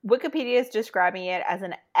 Wikipedia is describing it as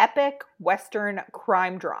an epic Western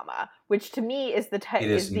crime drama, which to me is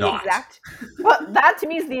exact. Well, that to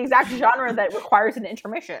me is the exact genre that requires an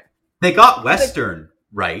intermission. They got Western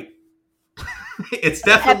right. It's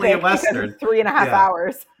definitely a Western. 3.5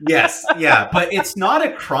 hours. Yes, yeah, but it's not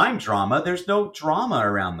a crime drama. There's no drama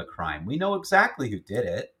around the crime. We know exactly who did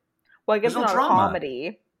it. Well, I guess it's not a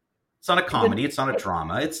comedy. It's not a comedy. It's not a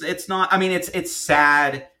drama. It's not. I mean, it's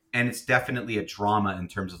sad. And it's definitely a drama in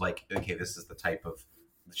terms of like, okay, this is the type of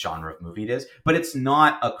genre of movie it is. But it's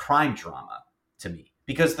not a crime drama to me.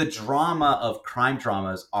 Because the drama of crime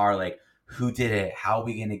dramas are like, who did it? How are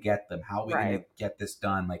we going to get them? How are we going to get this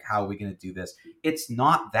done? Like, how are we going to do this? It's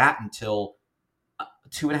not that until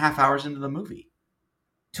 2.5 hours into the movie.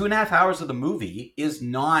 2.5 hours of the movie is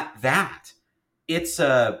not that. It's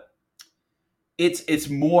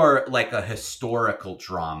more like a historical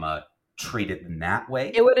drama treated in that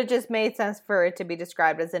way. It would have just made sense for it to be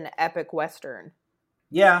described as an epic Western.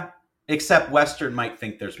 Yeah, except Western might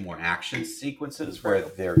think there's more action sequences where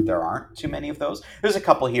there aren't too many of those. There's a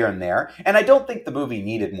couple here and there, and I don't think the movie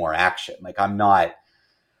needed more action. Like, I'm not,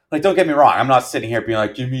 like, don't get me wrong, I'm not sitting here being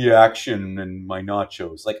like, give me action and my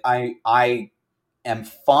nachos. Like, I am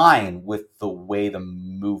fine with the way the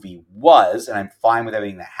movie was, and I'm fine with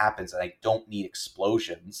everything that happens, and I don't need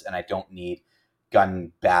explosions, and I don't need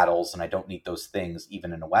gun battles, and I don't need those things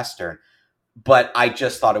even in a Western. But I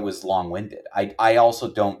just thought it was long-winded. I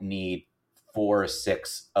also don't need 4 or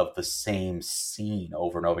 6 of the same scene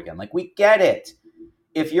over and over again. Like, we get it.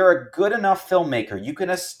 If you're a good enough filmmaker, you can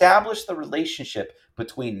establish the relationship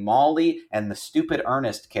between Molly and the stupid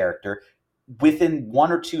Ernest character within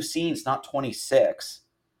 1 or 2 scenes, not 26.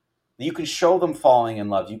 You can show them falling in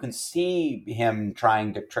love. You can see him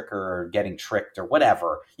trying to trick her or getting tricked or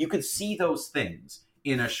whatever. You can see those things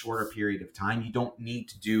in a shorter period of time. You don't need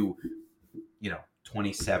to do,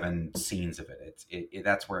 27 scenes of it.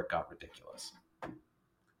 That's where it got ridiculous.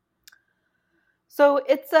 So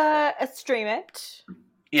it's a stream it.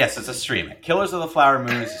 Yes, it's a stream it. Killers of the Flower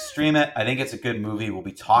Moon is a stream it. I think it's a good movie. We'll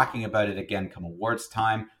be talking about it again come awards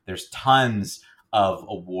time. There's tons of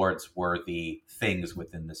awards-worthy things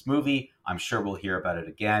within this movie. I'm sure we'll hear about it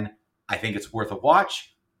again. I think it's worth a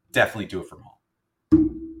watch. Definitely do it from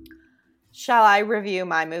home. Shall I review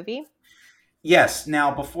my movie? Yes.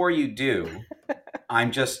 Now, before you do,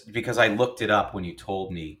 I'm just, because I looked it up when you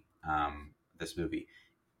told me this movie.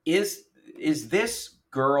 Is this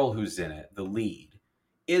girl who's in it, the lead,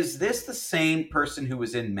 is this the same person who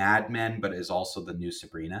was in Mad Men but is also the new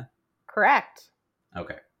Sabrina? Correct.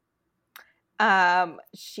 Okay.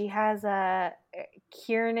 She has a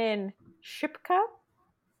Kiernan Shipka.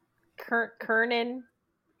 Kiernan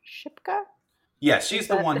Shipka? Yeah, she's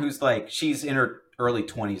the one who's like, she's in her early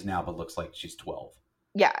 20s now, but looks like she's 12.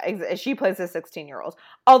 Yeah, she plays a 16-year-old.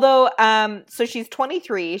 Although, so she's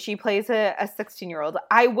 23. She plays a 16-year-old.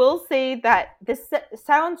 I will say that this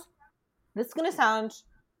is going to sound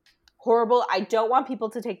horrible. I don't want people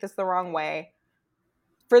to take this the wrong way.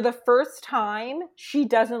 For the first time, she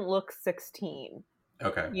doesn't look 16.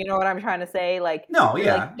 Okay. You know what I'm trying to say? Like, no,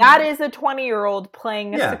 yeah. Like, that is a 20-year-old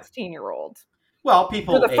playing a 16-year-old. Well,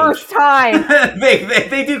 people for the first time.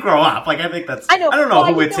 they do grow up. Like, I think that's. I don't know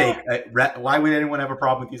who would take. Why would anyone have a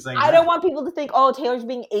problem with you saying? I don't want people to think, oh, Taylor's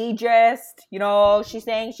being ageist. You know, she's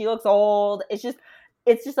saying she looks old. It's just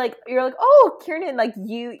like, you're like, oh, Kiernan, like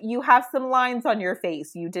you have some lines on your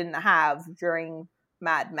face you didn't have during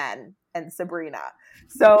Mad Men and Sabrina.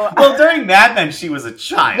 So well, during Mad Men, she was a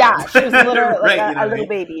child. Yeah, she was a little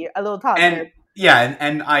baby, a little toddler.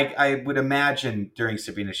 And I would imagine during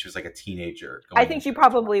Sabrina she was like a teenager. I think she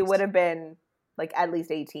probably would have been like at least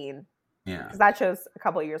 18. Yeah. Because that show's a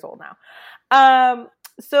couple of years old now.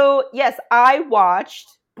 So yes, I watched,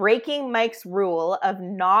 breaking Mike's rule of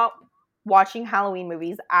not watching Halloween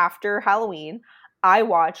movies after Halloween. I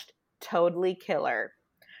watched Totally Killer,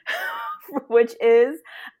 which is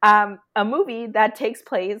a movie that takes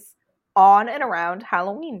place on and around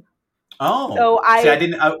Halloween. Oh, so I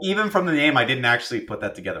didn't even from the name. I didn't actually put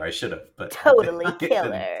that together. I should have, but Totally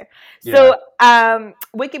Killer. Yeah. So,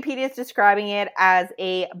 Wikipedia is describing it as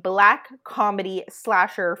a black comedy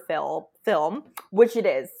slasher film, which it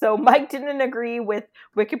is. So, Mike didn't agree with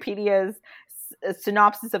Wikipedia's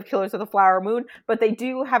synopsis of Killers of the Flower Moon, but they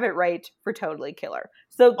do have it right for Totally Killer.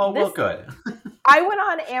 So, well, good. I went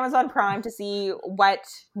on Amazon Prime to see what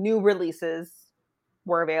new releases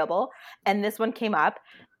were available, and this one came up.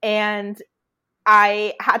 And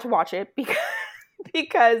I had to watch it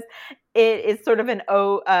because it is sort of an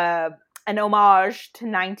homage to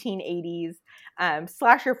 1980s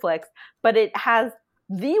slasher flicks, but it has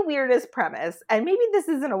the weirdest premise. And maybe this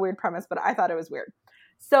isn't a weird premise, but I thought it was weird.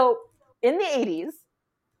 So in the 80s,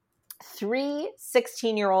 3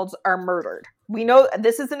 16-year-olds are murdered. We know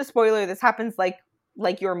this isn't a spoiler. This happens like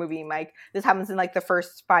your movie, Mike. This happens in like the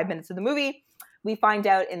first 5 minutes of the movie. We find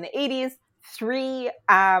out in the 80s, 3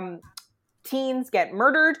 teens get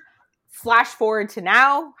murdered. Flash forward to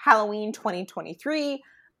now, Halloween 2023.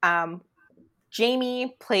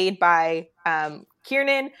 Jamie, played by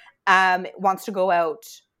Kiernan, wants to go out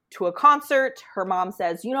to a concert. Her mom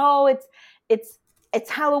says, you know, it's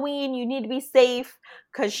Halloween. You need to be safe,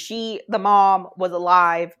 because the mom was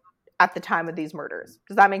alive at the time of these murders.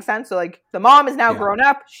 Does that make sense? So like the mom is now grown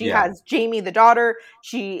up. She has Jamie, the daughter.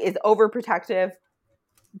 She is overprotective.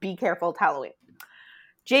 Be careful, it's Halloween.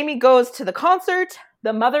 Jamie goes to the concert.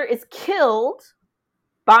 The mother is killed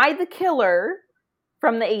by the killer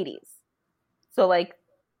from the 80s. So like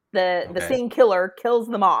the same killer kills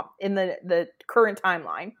the mom in the current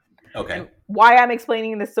timeline. Okay. And why I'm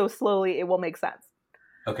explaining this so slowly, it will make sense.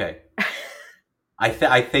 Okay. I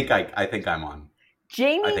think I'm on.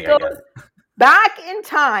 Jamie goes back in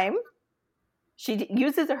time. She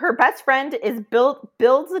uses her best friend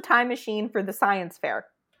builds a time machine for the science fair.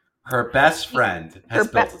 Her best friend has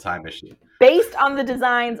built a time machine. Based on the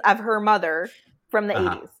designs of her mother from the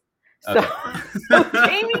 80s. So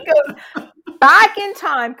Jamie goes back in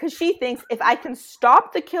time because she thinks if I can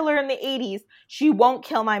stop the killer in the 80s, he won't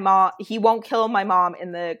kill my mom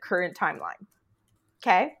in the current timeline.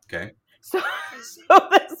 Okay? Okay. So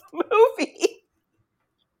this movie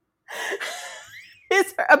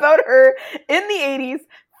is about her in the 80s,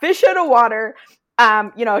 fish out of water.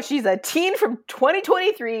 She's a teen from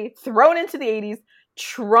 2023, thrown into the 80s,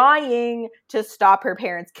 trying to stop her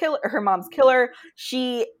mom's killer.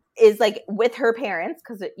 She is like with her parents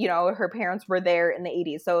because her parents were there in the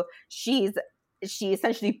 80s. So she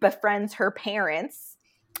essentially befriends her parents,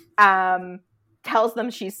 tells them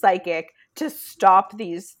she's psychic to stop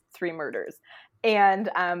these 3 murders, and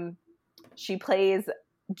she plays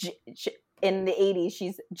in the 80s.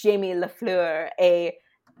 She's Jamie Lafleur, a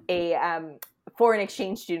foreign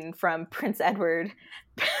exchange student from Prince Edward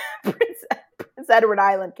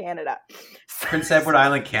Island, Canada. Prince Edward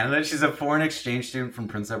Island, Canada? She's a foreign exchange student from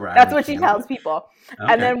Prince Edward Island, That's what she tells people.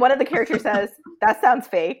 Okay. And then one of the characters says, that sounds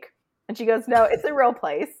fake. And she goes, no, it's a real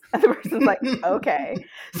place. And the person's like, okay.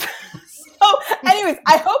 So anyways,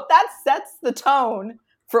 I hope that sets the tone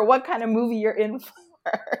for what kind of movie you're in for.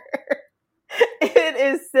 It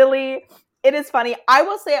is silly. It is funny. I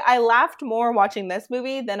will say I laughed more watching this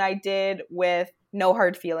movie than I did with No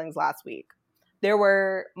Hard Feelings last week. There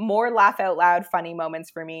were more laugh out loud funny moments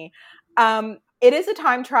for me. It is a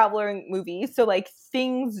time traveling movie, so like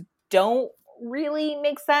things don't really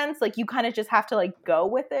make sense. Like you kind of just have to like go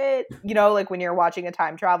with it. You know, like when you're watching a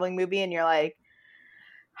time traveling movie and you're like,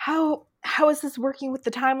 how is this working with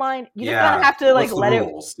the timeline? You just kind of have to like let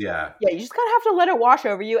rules? it. Yeah, you just kind of have to let it wash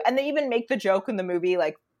over you. And they even make the joke in the movie,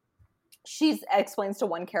 like she explains to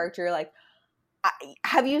one character, like,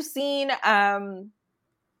 have you seen Back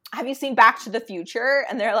to the Future?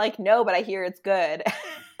 And they're like, no, but I hear it's good.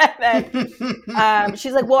 And then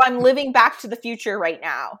she's like, well, I'm living Back to the Future right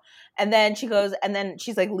now. And then she goes, and then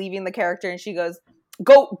she's like leaving the character and she goes,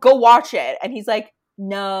 go watch it. And he's like,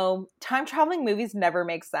 no, time traveling movies never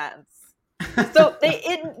make sense. So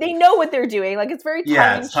they know what they're doing. Like it's very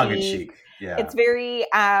tongue in cheek. Yeah. It's very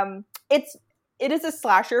it is a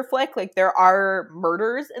slasher flick. Like there are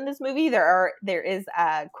murders in this movie. There is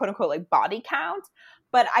a quote unquote like body count,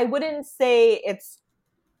 but I wouldn't say it's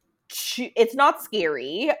not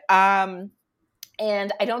scary. And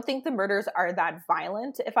I don't think the murders are that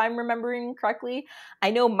violent, if I'm remembering correctly. I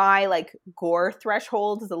know my like gore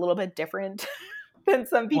threshold is a little bit different than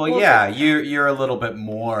some people. Well, yeah, you're a little bit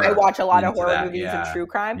more. I watch a lot of horror movies and true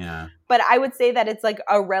crime. Yeah. But I would say that it's like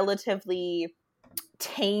a relatively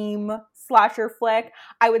tame slasher flick.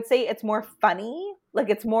 I would say it's more funny.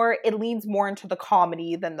 Like it leans more into the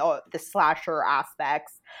comedy than the slasher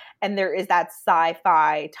aspects. And there is that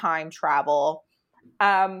sci-fi time travel.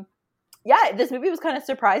 Yeah, this movie was kind of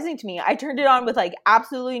surprising to me. I turned it on with like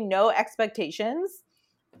absolutely no expectations.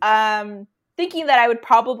 Thinking that I would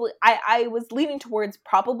probably, I was leaning towards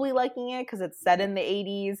probably liking it because it's set in the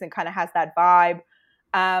 80s and kind of has that vibe.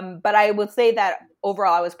 But I would say that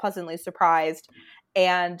overall I was pleasantly surprised.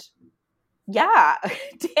 And yeah,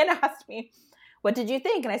 Dan asked me, what did you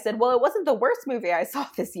think? And I said, well, it wasn't the worst movie I saw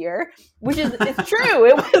this year, which is it's true.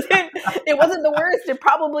 It wasn't the worst. It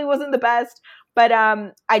probably wasn't the best. But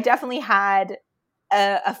I definitely had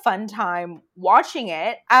a fun time watching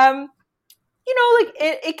it. You know, like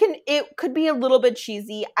it could be a little bit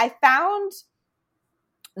cheesy. I found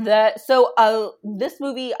this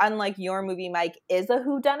movie, unlike your movie, Mike, is a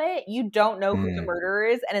whodunit. You don't know who the murderer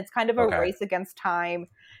is, and it's kind of a race against time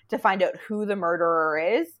to find out who the murderer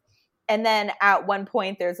is. And then at one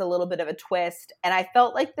point, there's a little bit of a twist, and I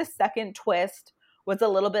felt like the second twist was a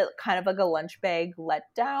little bit kind of like a lunch bag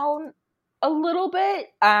letdown, a little bit.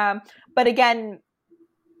 But again,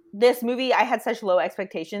 this movie, I had such low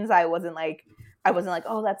expectations. I wasn't like,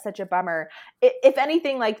 oh, that's such a bummer. If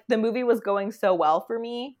anything, like the movie was going so well for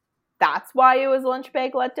me, that's why it was lunch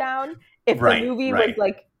bag letdown. If the movie was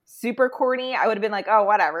like super corny, I would have been like, oh,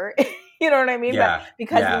 whatever. You know what I mean? Yeah. But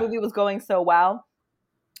because the movie was going so well.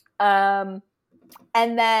 And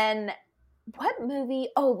then what movie?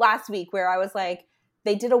 Oh, last week where I was like,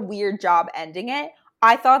 they did a weird job ending it.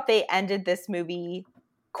 I thought they ended this movie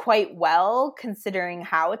quite well, considering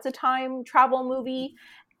how it's a time travel movie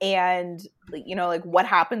and, you know, like what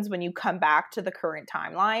happens when you come back to the current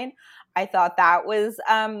timeline. I thought that was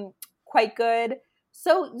quite good.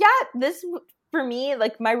 So yeah, this for me,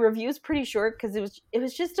 like my review is pretty short because it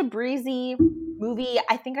was just a breezy movie.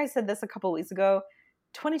 I think I said this a couple weeks ago.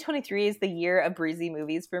 2023 is the year of breezy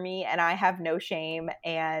movies for me, and I have no shame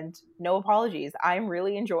and no apologies. I'm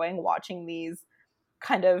really enjoying watching these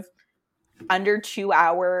kind of under 2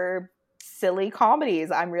 hour silly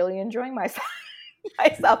comedies. I'm really enjoying myself.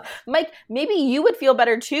 Mike, maybe you would feel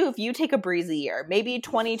better too if you take a breezy year. Maybe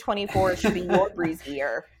 2024 should be your breezy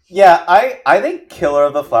year. Yeah, I think Killer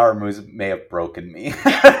of the Flower Moon may have broken me.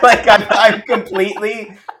 Like I'm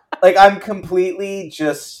completely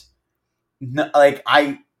just like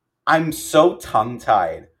I'm so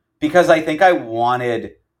tongue-tied because I think I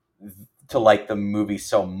wanted to like the movie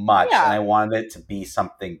so much and I wanted it to be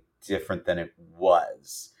something different than it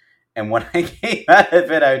was. And when I came out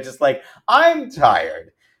of it, I was just like, I'm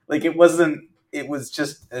tired. Like it was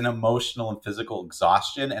just an emotional and physical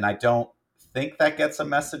exhaustion. And I don't think that gets a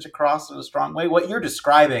message across in a strong way. What you're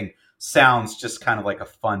describing sounds just kind of like a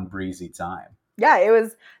fun, breezy time. Yeah, it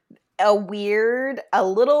was a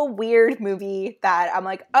little weird movie that I'm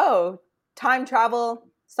like, oh, time travel,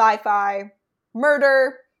 sci-fi,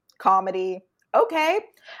 murder, comedy. Okay.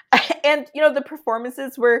 And, you know, the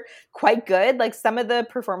performances were quite good. Like some of the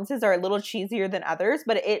performances are a little cheesier than others,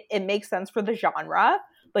 but it makes sense for the genre.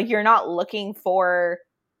 Like you're not looking for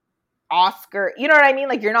Oscar. You know what I mean?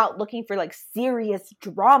 Like, you're not looking for like serious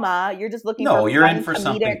drama. You're just looking for No, you're fun, in for comedic.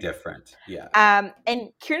 something different. Yeah. And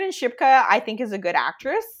Kiernan Shipka, I think, is a good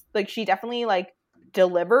actress. Like, she definitely like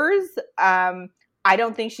delivers. I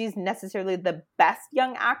don't think she's necessarily the best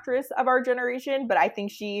young actress of our generation, but I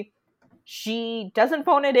think she doesn't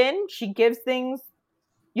phone it in. She gives things,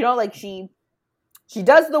 you know, like she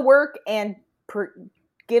does the work and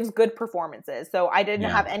gives good performances. So I didn't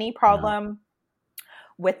have any problem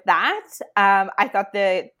with that. I thought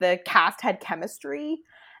the cast had chemistry.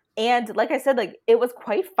 And like I said, like, it was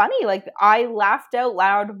quite funny. Like, I laughed out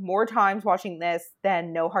loud more times watching this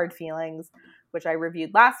than No Hard Feelings, which I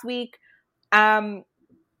reviewed last week.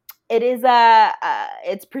 It is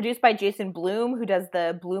it's produced by Jason Blum, who does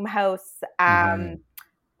the Blumhouse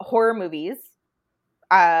horror movies.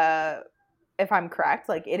 If I'm correct,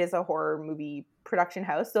 like, it is a horror movie production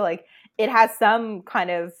house. So like, it has some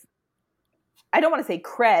kind of, I don't want to say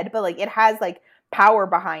cred, but like, it has like power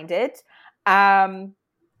behind it.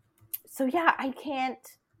 So yeah, I can't.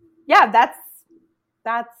 Yeah, that's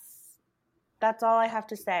all I have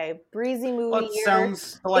to say. Breezy movie. Well, it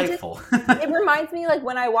sounds delightful. It reminds me, like,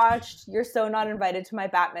 when I watched You're So Not Invited to My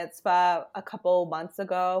Bat Mitzvah a couple months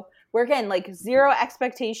ago, where again, like, zero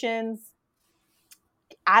expectations.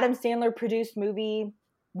 Adam Sandler produced movie.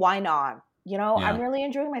 Why not? You know, I'm really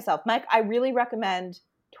enjoying myself. Mike, I really recommend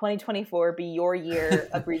 2024 be your year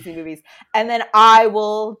of breezy movies. And then I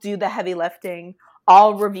will do the heavy lifting.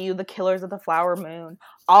 I'll review The Killers of the Flower Moon.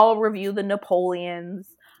 I'll review The Napoleons.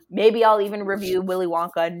 Maybe I'll even review Willy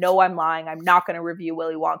Wonka. No, I'm lying. I'm not going to review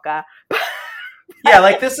Willy Wonka. Yeah,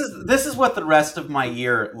 like, this is what the rest of my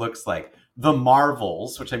year looks like. The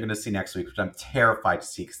Marvels, which I'm going to see next week, which I'm terrified to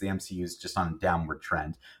see because the MCU is just on a downward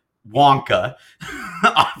trend. Wonka,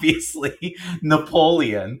 obviously.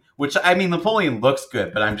 Napoleon, which, I mean, Napoleon looks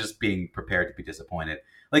good, but I'm just being prepared to be disappointed.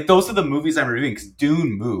 Like, those are the movies I'm reviewing because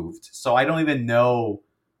Dune moved, so I don't even know.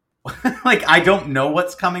 Like, I don't know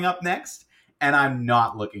what's coming up next, and I'm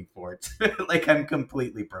not looking forward to it. Like, I'm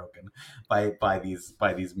completely broken by these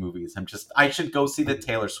movies. I should go see the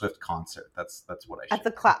Taylor Swift concert. That's what I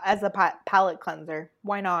should. As a palate cleanser.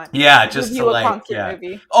 Why not? Yeah, just review to, a like, concert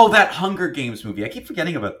movie. Oh, that Hunger Games movie. I keep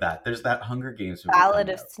forgetting about that. There's that Hunger Games movie. Ballad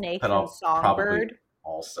of Snakes and Songbird.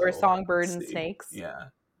 Also, or Songbird and Snakes.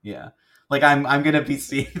 Yeah. Like, I'm gonna be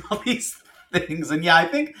seeing all these things, and I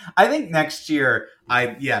think next year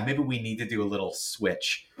maybe we need to do a little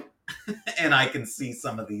switch. And I can see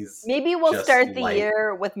some of these. Maybe we'll start the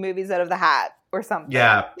year with movies out of the hat or something.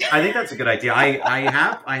 Yeah, I think that's a good idea.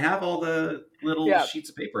 I have all the little sheets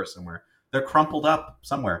of paper somewhere. They're crumpled up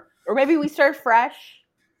somewhere. Or maybe we start fresh.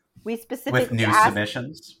 We specifically with new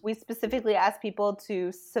submissions. We specifically ask people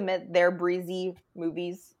to submit their breezy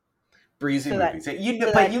movies. Breezy movies.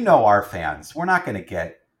 But you know our fans. We're not going to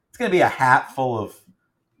get. It's going to be a hat full of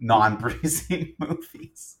non-breezy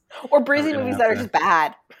movies. Or breezy movies that are just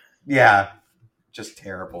bad. Yeah, just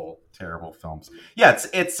terrible films. Yeah,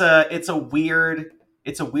 it's a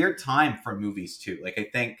weird time for movies too. Like, I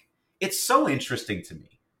think it's so interesting to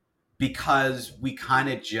me because we kind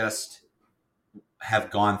of just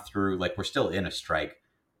have gone through, like, we're still in a strike,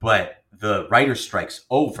 but the writer's strike's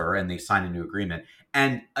over and they sign a new agreement.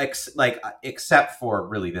 And except for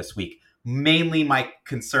really this week, mainly my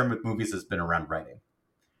concern with movies has been around writing,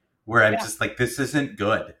 where I'm just like, this isn't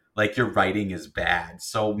good. Like, your writing is bad.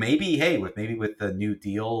 So maybe with the new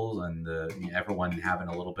deal and everyone having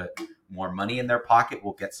a little bit more money in their pocket,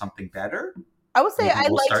 we'll get something better. I would say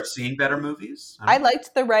we'll start seeing better movies. I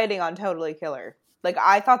liked the writing on Totally Killer. Like,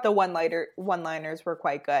 I thought the one-liners were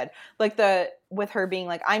quite good. Like, with her being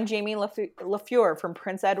like, I'm Jamie LaFleur from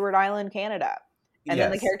Prince Edward Island, Canada. And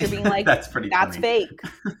then the character being like, that's fake.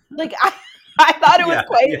 Like, I thought it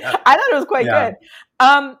was quite good.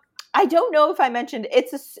 I don't know if I mentioned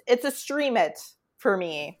it's a stream it for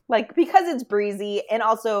me, like, because it's breezy and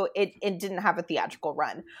also it didn't have a theatrical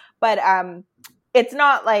run, but it's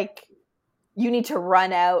not like you need to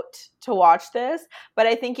run out to watch this, but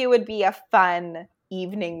I think it would be a fun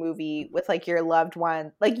evening movie with, like, your loved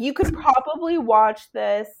one. Like, you could probably watch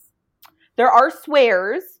this. There are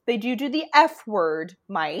swears. They do the F word,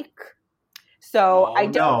 Mike. So I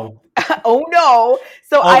don't. No. Oh no!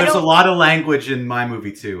 So there's a lot of language in my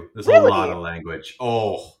movie too. There's a lot of language.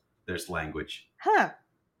 Oh, there's language. Huh.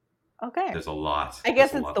 Okay. There's a lot. I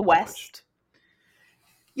guess it's the West.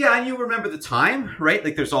 Yeah, and you remember the time, right?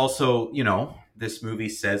 Like, there's also, this movie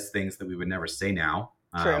says things that we would never say now.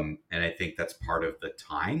 True. And I think that's part of the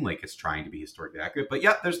time. Like, it's trying to be historically accurate. But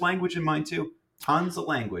yeah, there's language in mine too. Tons of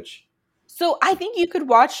language. So I think you could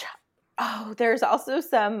watch. Oh, there's also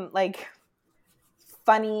some, like,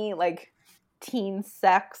 funny, like, teen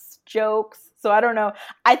sex jokes. So I don't know.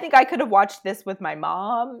 I think I could have watched this with my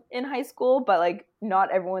mom in high school, but like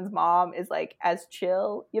not everyone's mom is like as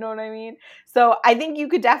chill. You know what I mean? So I think you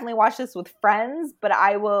could definitely watch this with friends, but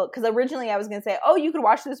I will, because originally I was going to say, oh, you could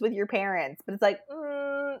watch this with your parents, but it's like,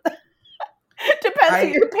 depends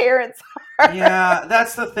who your parents are. Yeah,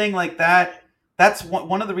 that's the thing. Like that's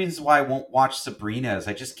one of the reasons why I won't watch Sabrina is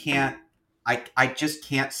I just can't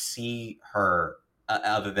see her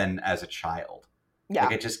other than as a child. Yeah.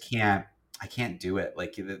 Like I can't do it.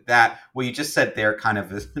 Like that, what you just said there kind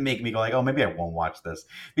of make me go like, oh, maybe I won't watch this.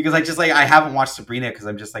 Because I just like, I haven't watched Sabrina because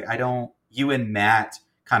I'm just like, you and Matt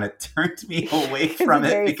kind of turned me away from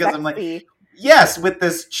it because sexy. I'm like, yes, with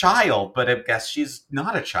this child, but I guess she's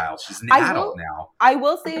not a child. She's an adult now. I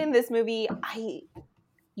will say in this movie,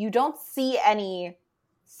 you don't see any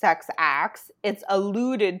sex acts. It's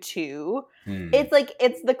alluded to. It's like,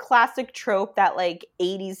 it's the classic trope that like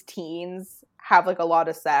 80s teens have like a lot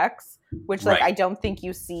of sex, which like I don't think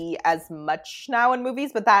you see as much now in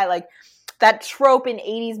movies, but that trope in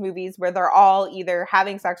 80s movies where they're all either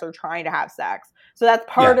having sex or trying to have sex. So that's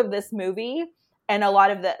part of this movie, and a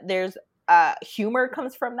lot of there's humor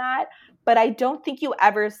comes from that, but I don't think you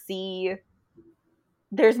ever see,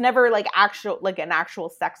 there's never like an actual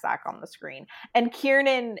sex act on the screen, and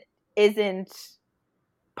Kiernan isn't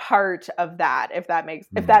part of that, if that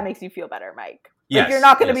makes you feel better, Mike. Yes, like you're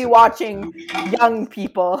not going to be watching young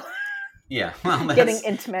people getting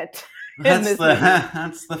intimate. That's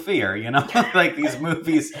the fear, you know? Like these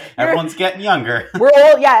movies, everyone's getting younger. We're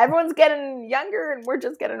old, yeah, everyone's getting younger and we're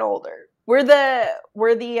just getting older. We're the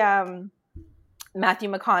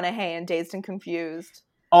Matthew McConaughey and Dazed and Confused.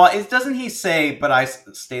 Oh, doesn't he say, but I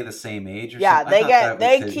stay the same age or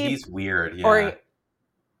something? He's weird, yeah. Or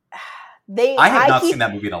I have not seen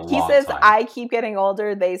that movie in a long time. He says, I keep getting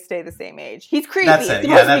older, they stay the same age. He's creepy. That's it.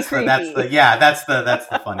 Yeah, that's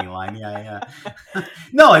the funny line. Yeah.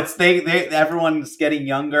 No, it's everyone's getting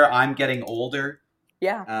younger, I'm getting older.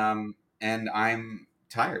 Yeah. And I'm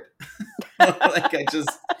tired. Like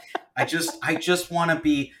I just want to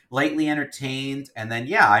be lightly entertained, and then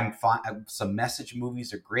I'm fine. Some message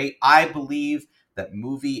movies are great. I believe that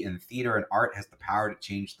movie and theater and art has the power to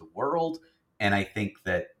change the world, and I think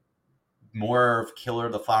that more of Killer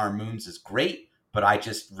of the Flower Moons is great, but I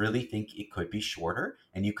just really think it could be shorter,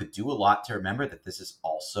 and you could do a lot to remember that this is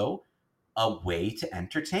also a way to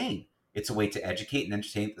entertain. It's a way to educate and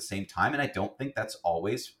entertain at the same time, and I don't think that's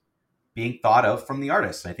always being thought of from the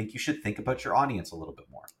artist. I think you should think about your audience a little bit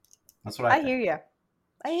more. That's what I think. Hear you.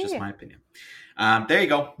 It's just my opinion. There you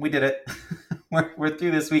go. We did it. We're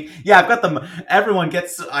through this week. Yeah, I've got them. Everyone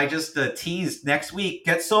gets, I just teased next week.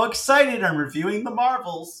 Get so excited. I'm reviewing the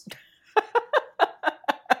Marvels.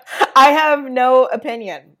 I have no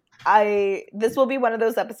opinion. This will be one of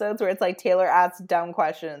those episodes where it's like Taylor asks dumb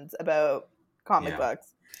questions about comic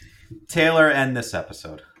books. Taylor, end this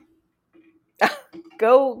episode.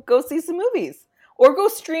 Go see some movies. Or go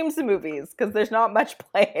stream some movies, because there's not much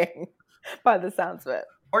playing by the sounds of it.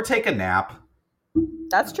 Or take a nap.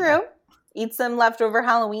 That's true. Eat some leftover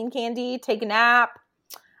Halloween candy. Take a nap.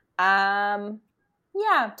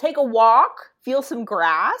 Take a walk. Feel some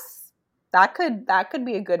grass. That could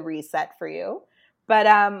be a good reset for you. But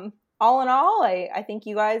all in all, I think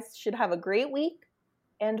you guys should have a great week,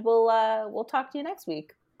 and we'll talk to you next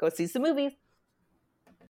week. Go see some movies.